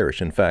Lots sure. of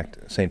Irish. In fact,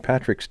 St.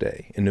 Patrick's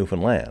Day in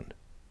Newfoundland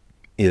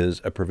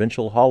is a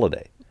provincial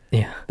holiday.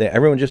 Yeah,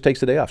 Everyone just takes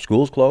the day off.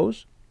 Schools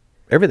close,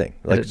 everything.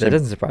 that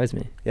doesn't surprise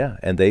me. Yeah,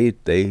 and they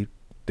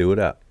do it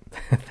up.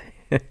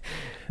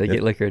 They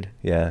get liquored.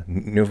 Yeah,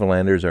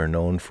 Newfoundlanders are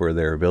known for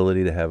their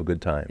ability to have a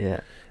good time.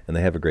 Yeah. And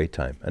they have a great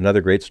time.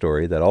 Another great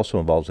story that also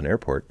involves an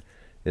airport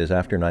is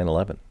after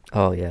 9/11.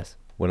 Oh yes.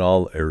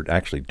 Or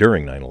actually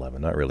during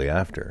 9/11, not really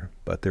after,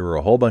 but there were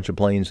a whole bunch of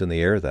planes in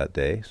the air that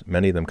day,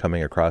 many of them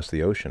coming across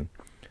the ocean,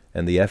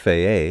 and the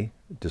FAA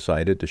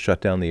decided to shut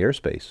down the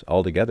airspace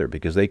altogether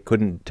because they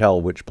couldn't tell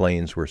which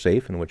planes were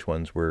safe and which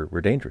ones were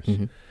dangerous.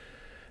 Mhm.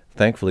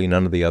 Thankfully,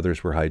 none of the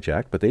others were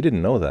hijacked, but they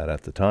didn't know that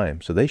at the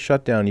time, so they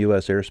shut down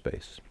U.S.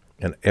 airspace.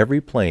 And every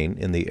plane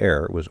in the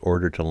air was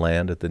ordered to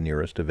land at the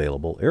nearest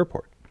available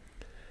airport.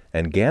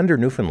 And Gander,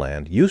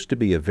 Newfoundland used to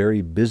be a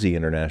very busy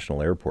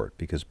international airport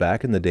because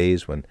back in the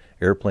days when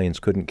airplanes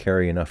couldn't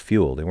carry enough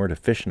fuel, they weren't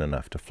efficient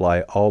enough to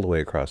fly all the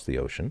way across the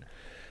ocean,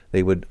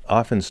 they would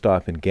often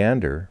stop in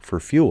Gander for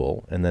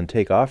fuel and then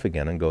take off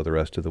again and go the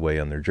rest of the way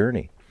on their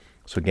journey.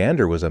 So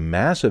Gander was a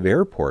massive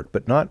airport,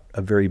 but not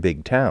a very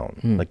big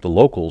town. Like the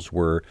locals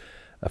were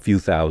a few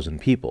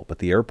thousand people, but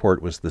the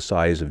airport was the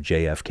size of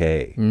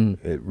JFK.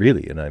 It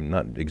really, and I'm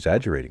not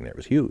exaggerating there, it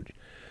was huge.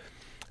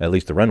 At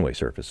least the runway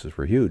surfaces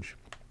were huge.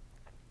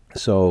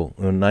 So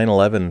when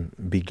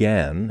 9/11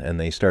 began and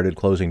they started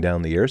closing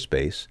down the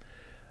airspace,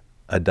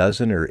 a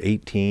dozen or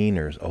 18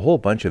 or a whole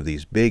bunch of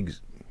these big,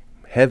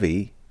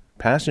 heavy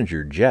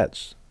passenger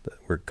jets that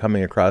were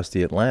coming across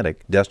the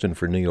Atlantic, destined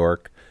for New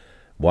York,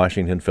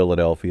 Washington,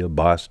 Philadelphia,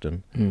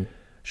 Boston,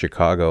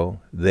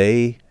 Chicago,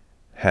 they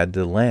had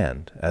to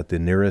land at the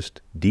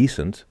nearest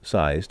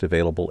decent-sized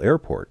available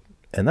airport,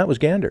 and that was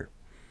Gander.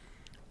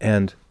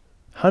 And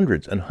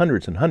hundreds and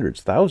hundreds and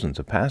hundreds, thousands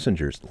of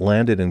passengers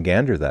landed in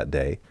Gander that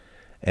day,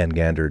 and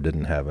Gander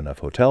didn't have enough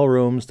hotel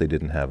rooms, they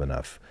didn't have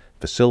enough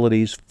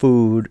facilities,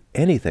 food,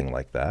 anything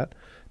like that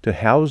to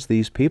house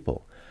these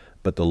people.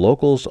 But the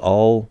locals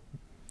all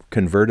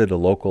converted a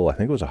local, I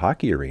think it was a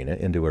hockey arena,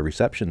 into a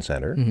reception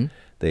center.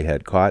 They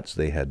had cots,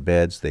 they had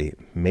beds, they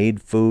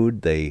made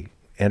food, they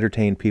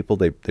entertained people,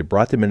 they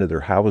brought them into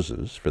their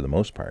houses for the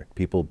most part.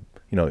 People,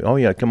 oh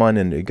yeah, come on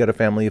in, you got a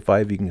family of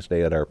 5, you can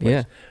stay at our place.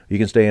 Yeah. You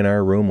can stay in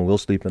our room and we'll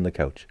sleep in the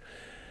couch.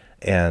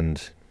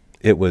 And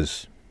it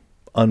was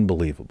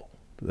unbelievable.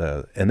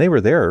 And they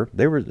were there,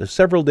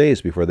 several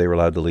days before they were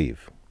allowed to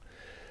leave.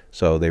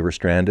 So they were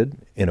stranded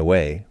in a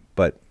way,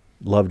 but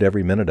loved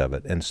every minute of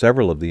it. And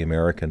several of the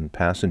American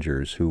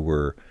passengers who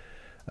were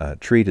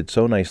treated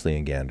so nicely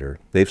in Gander,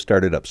 they've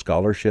started up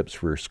scholarships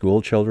for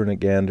school children at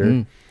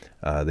Gander.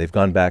 They've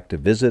gone back to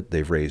visit.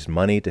 They've raised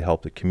money to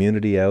help the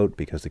community out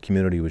because the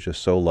community was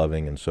just so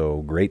loving and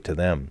so great to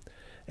them.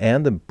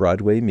 And the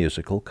Broadway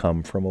musical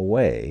Come From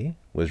Away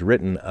was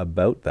written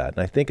about that,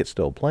 and I think it's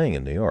still playing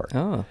in New York.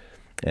 Oh.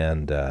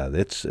 And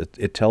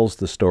it tells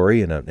the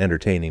story in an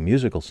entertaining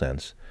musical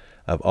sense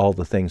of all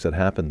the things that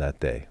happened that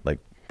day. Like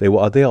they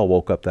all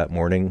woke up that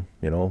morning,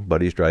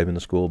 Buddy's driving the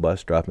school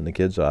bus, dropping the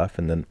kids off,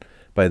 and then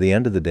by the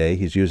end of the day,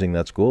 he's using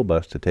that school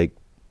bus to take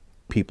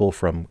people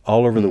from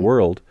all over the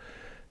world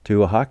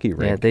to a hockey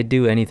rink. Yeah, they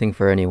do anything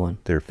for anyone.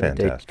 They're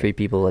fantastic. They treat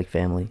people like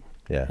family.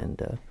 Yeah.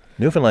 And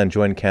Newfoundland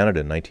joined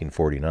Canada in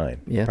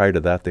 1949. Yeah. Prior to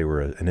that, they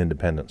were an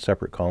independent,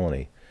 separate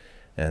colony,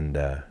 and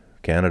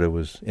Canada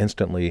was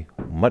instantly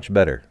much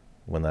better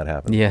when that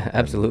happened. yeah,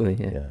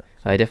 absolutely. Yeah.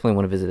 I definitely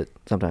want to visit it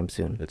sometime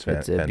soon. It's a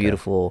fantastic.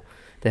 Beautiful.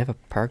 They have a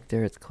park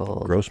there. It's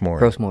called Grossmorn.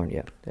 Grossmorn,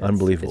 yeah.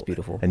 Unbelievable. It's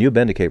beautiful. And you've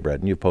been to Cape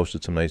Breton. You've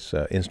posted some nice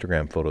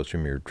Instagram photos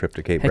from your trip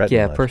to Cape Heck Breton.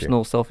 yeah, last personal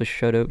year. selfish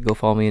shout out. Go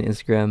follow me on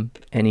Instagram,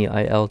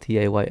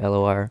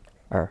 NEILTAYLOR.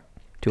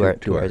 Two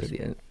R's at the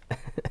end.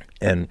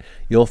 And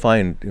you'll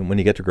find when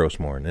you get to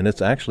Grossmorn, and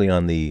it's actually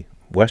on the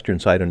western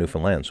side of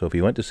Newfoundland. So if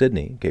you went to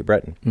Sydney, Cape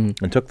Breton,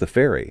 and took the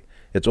ferry,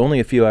 it's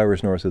only a few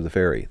hours north of the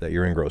ferry that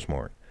you're in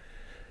Grossmorn.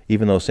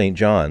 Even though St.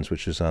 John's,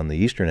 which is on the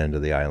eastern end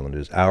of the island,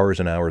 is hours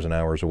and hours and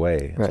hours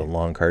away. It's Right. a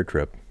long car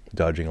trip,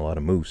 dodging a lot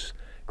of moose.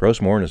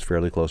 Grossmorn is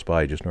fairly close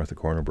by, just north of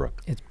Corner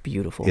Brook. It's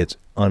beautiful. It's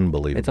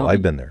unbelievable.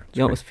 I've been there. It's You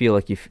great. almost feel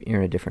like you're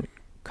in a different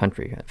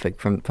country like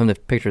from the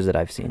pictures that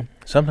I've seen.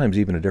 Sometimes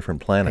even a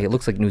different planet. Like it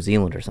looks like New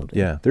Zealand or something.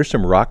 Yeah, there's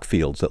some rock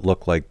fields that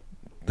look like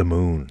the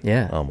moon.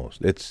 Yeah.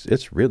 Almost.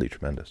 It's really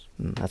tremendous.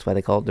 That's why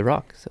they call it The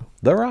Rock. So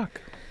The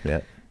Rock.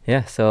 Yeah.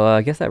 yeah, so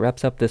I guess that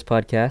wraps up this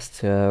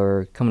podcast.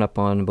 We're coming up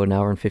on about an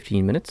hour and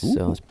 15 minutes,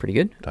 so Ooh. it's pretty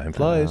good. Time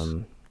flies.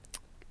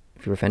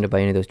 If you're offended by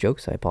any of those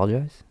jokes, I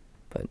apologize,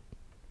 but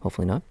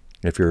hopefully not.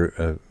 If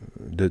you're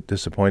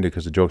disappointed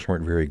because the jokes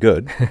weren't very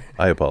good,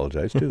 I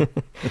apologize too.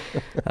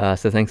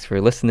 So thanks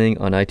for listening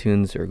on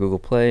iTunes or Google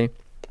Play.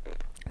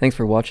 Thanks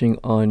for watching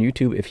on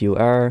YouTube if you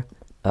are.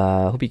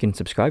 Hope you can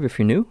subscribe if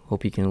you're new.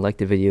 Hope you can like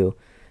the video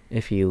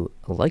if you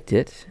liked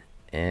it.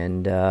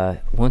 And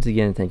once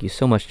again, thank you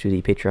so much to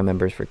the Patreon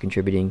members for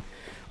contributing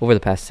over the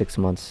past 6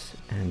 months.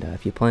 And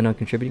if you plan on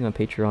contributing on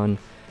Patreon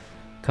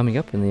coming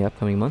up in the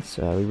upcoming months,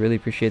 we really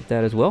appreciate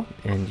that as well.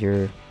 And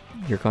your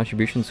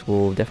contributions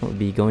will definitely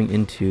be going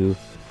into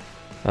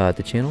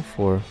the channel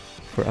for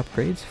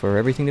upgrades for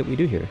everything that we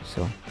do here.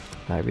 So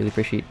I really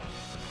appreciate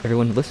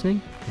everyone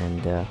listening,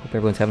 and hope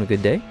everyone's having a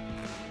good day,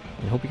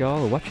 and hope you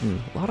all are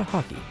watching a lot of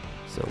hockey.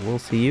 So we'll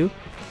see you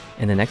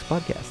in the next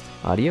podcast.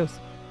 Adios.